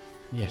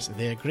 Yes,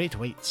 they're great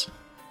whites.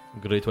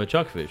 Great white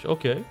sharkfish.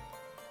 Okay.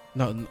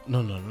 No,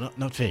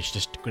 not fish.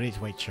 Just great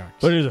white sharks.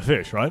 But it is a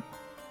fish, right?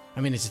 I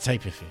mean, it's a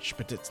type of fish,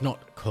 but it's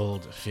not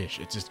called a fish.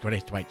 It's just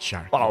great white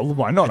shark. Oh,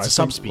 why not? It's a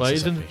subspecies Why of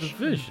isn't it a fish.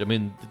 fish? I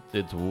mean,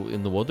 it's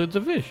in the water. It's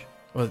a fish.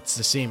 Well, it's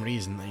the same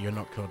reason that you're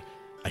not called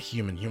a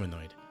human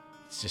humanoid.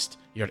 It's just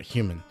you're a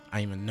human.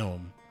 I'm a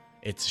gnome.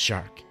 It's a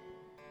shark.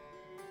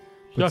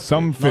 But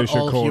some Not fish are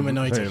all called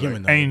humanoids are like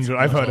humanoids. angel.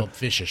 Not I've heard all of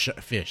fish are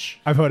fish.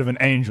 I've heard of an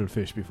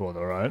angelfish before,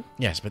 though, right?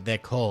 Yes, but they're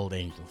called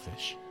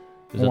angelfish.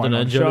 Is Why that an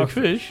not angelic sharkfish?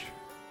 fish?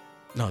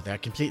 No, they're a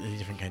completely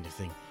different kind of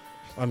thing.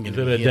 I'm Is gonna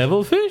there be a here.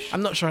 devilfish?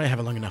 I'm not sure I have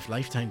a long enough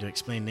lifetime to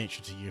explain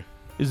nature to you.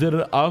 Is there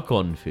an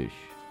archon fish?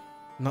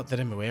 Not that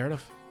I'm aware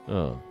of.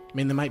 Oh, I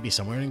mean, there might be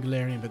somewhere in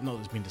Galarian, but not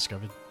that's been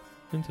discovered.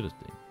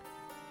 interesting.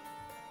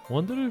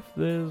 Wonder if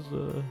there's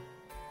a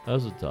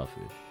Azata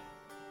fish.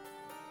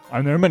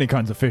 And there are many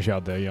kinds of fish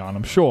out there, yeah, and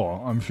I'm sure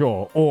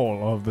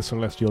all of the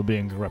celestial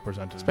beings are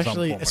represented in some form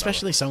or another.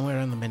 Especially somewhere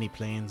on the many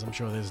planes. I'm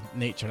sure there's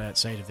nature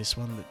outside of this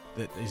one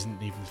that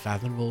isn't even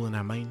fathomable in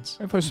our minds.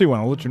 If I see one,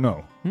 I'll let you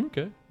know.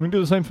 Okay. You can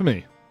do the same for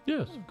me.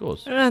 Yes, of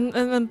course. And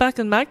then back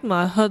in Magma,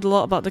 I heard a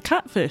lot about the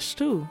catfish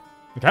too.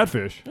 The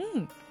catfish.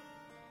 Mm.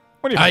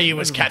 What do you think? I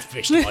was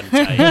catfished one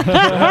time.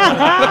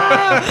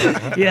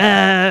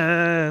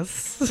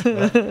 Yes,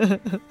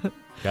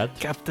 Cat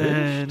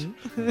Captain.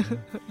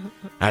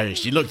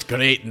 She looked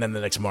great, and then the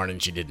next morning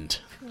she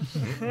didn't.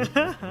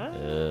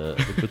 I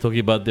think we're talking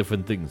about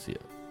different things here.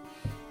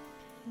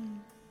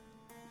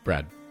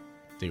 Brad,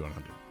 do you want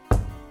to do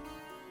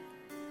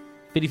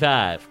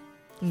 55.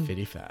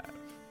 55?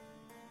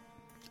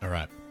 All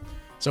right.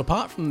 So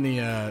apart from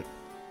the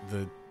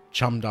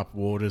chummed up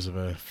waters of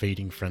a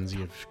feeding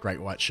frenzy of great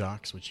white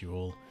sharks, which you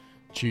all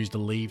choose to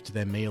leave to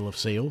their meal of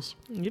seals,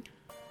 Yep.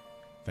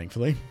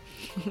 thankfully,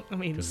 I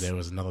mean, because there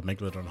was another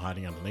megalodon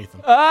hiding underneath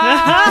them. Dang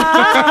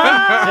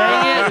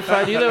it, if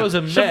I knew there was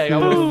a meg, I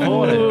would have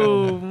bought it.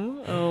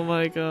 boom. Oh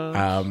my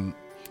god.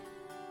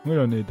 We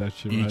don't need that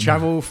shit. You right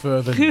travel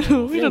further we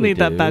north, don't need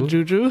that bad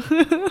juju.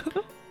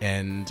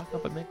 and Fuck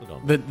up a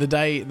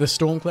megalodon. the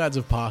storm clouds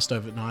have passed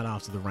overnight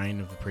after the rain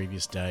of the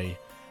previous day,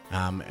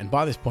 and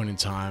by this point in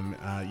time,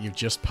 you've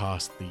just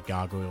passed the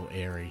gargoyle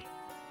area,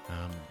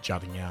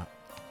 jutting out.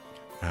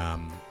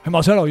 Hey,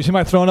 Marcelo, you see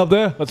my throne up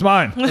there? That's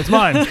mine. That's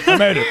mine. I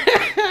made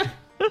it.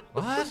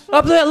 What?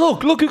 Up there,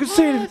 look, you can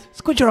see it.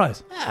 Squint your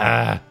eyes.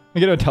 Ah.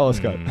 Get a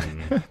telescope.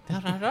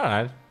 All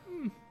right.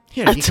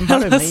 Here, you can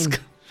borrow mine.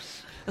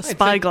 A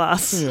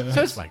spyglass. So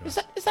It's like is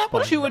that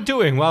what you were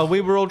doing while we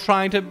were all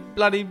trying to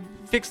bloody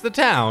fix the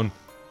town?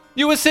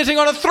 You were sitting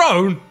on a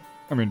throne?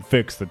 I mean,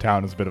 fix the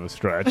town is a bit of a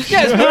stretch.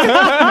 Yes,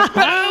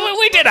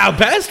 we did our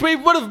best. We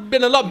would have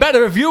been a lot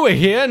better if you were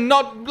here and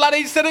not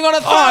bloody sitting on a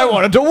throne. I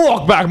wanted to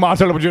walk back,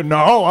 Marcelo, but you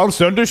know, I'll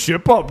send a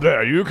ship up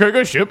there. You take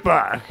a ship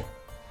back.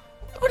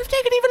 It would have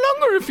taken even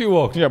longer if you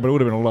walked. Yeah, but it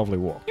would have been a lovely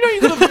walk. You know,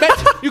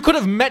 you could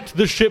have met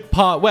the ship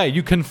part way.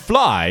 You can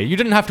fly. You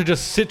didn't have to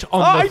just sit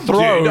on the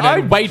throne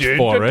and wait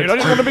for it. I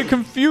didn't want to be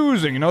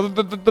confusing. You know,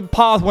 the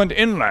path went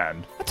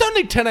inland. It's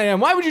only 10 a.m.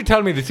 Why would you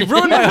tell me this? You've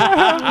ruined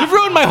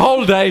my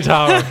whole day,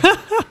 Tara.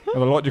 There's a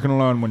lot you can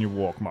learn when you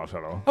walk,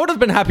 Marcelo. I would have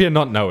been happier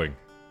not knowing.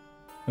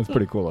 That's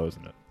pretty cool, though,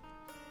 isn't it?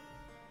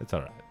 It's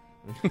all right.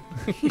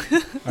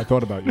 I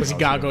thought about you. There's a Marcelo.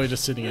 gargoyle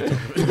just sitting at top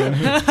of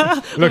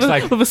it. Looks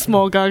like with a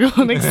small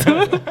gargoyle next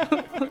to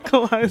it.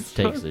 Collides.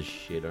 Takes the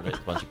shit on it,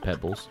 a bunch of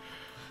pebbles.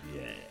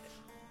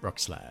 Rock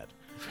slide.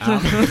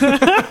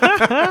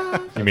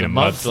 you mean a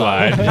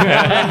mudslide.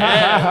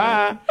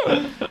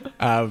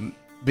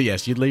 But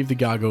yes, you'd leave the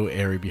gargoyle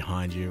area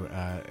behind you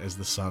as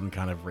the sun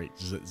kind of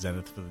reaches its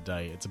zenith for the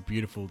day. It's a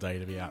beautiful day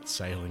to be out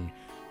sailing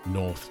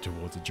north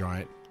towards a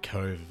giant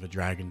cove of a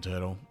dragon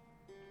turtle.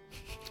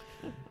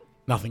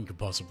 Nothing could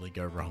possibly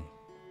go wrong.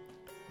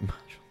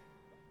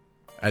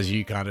 As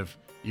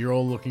you're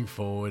all looking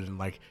forward, and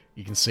like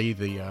you can see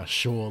the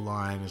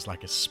shoreline is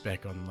like a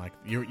speck on like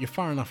you're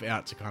far enough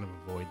out to kind of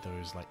avoid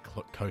those like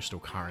coastal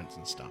currents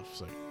and stuff,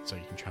 so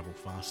you can travel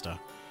faster.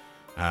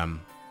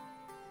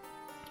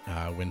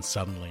 When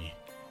suddenly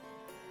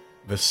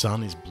the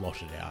sun is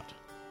blotted out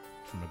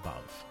from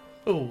above.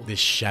 Oh. This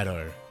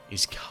shadow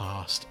is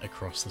cast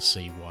across the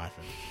sea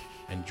wyvern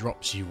and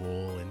drops you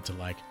all into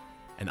like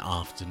an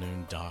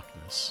afternoon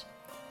darkness.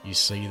 You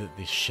see that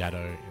this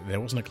shadow, there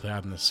wasn't a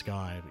cloud in the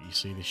sky, but you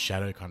see this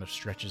shadow kind of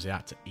stretches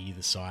out to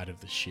either side of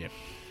the ship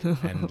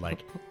and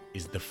like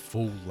is the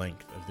full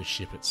length of the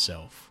ship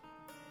itself.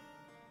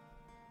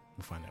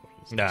 We'll find out what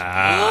it is.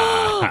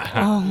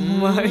 Oh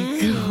my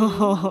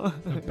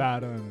god.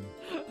 Bad omen.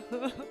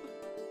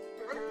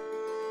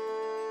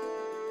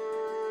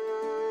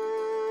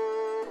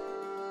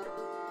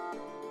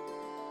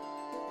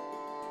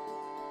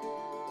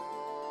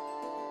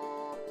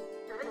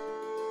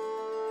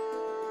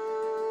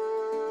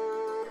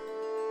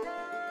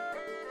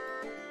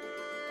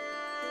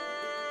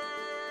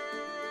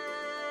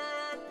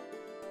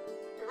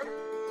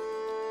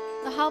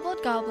 The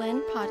Hobbled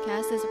Goblin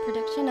podcast is a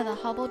production of the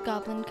Hobbled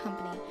Goblin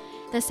Company.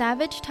 The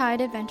Savage Tide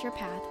Adventure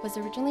Path was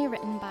originally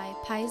written by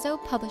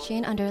Paizo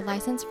Publishing under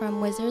license from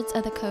Wizards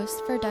of the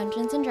Coast for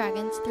Dungeons &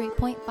 Dragons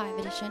 3.5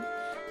 edition.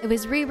 It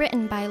was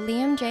rewritten by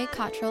Liam J.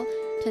 Cottrell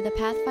to the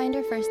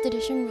Pathfinder 1st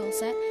Edition rule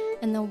set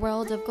in the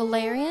world of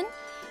Golarion,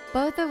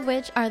 both of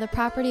which are the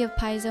property of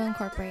Paizo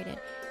Incorporated.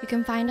 You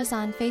can find us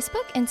on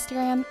Facebook,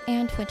 Instagram,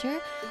 and Twitter,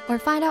 or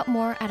find out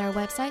more at our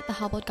website,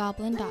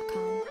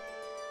 thehobbledgoblin.com.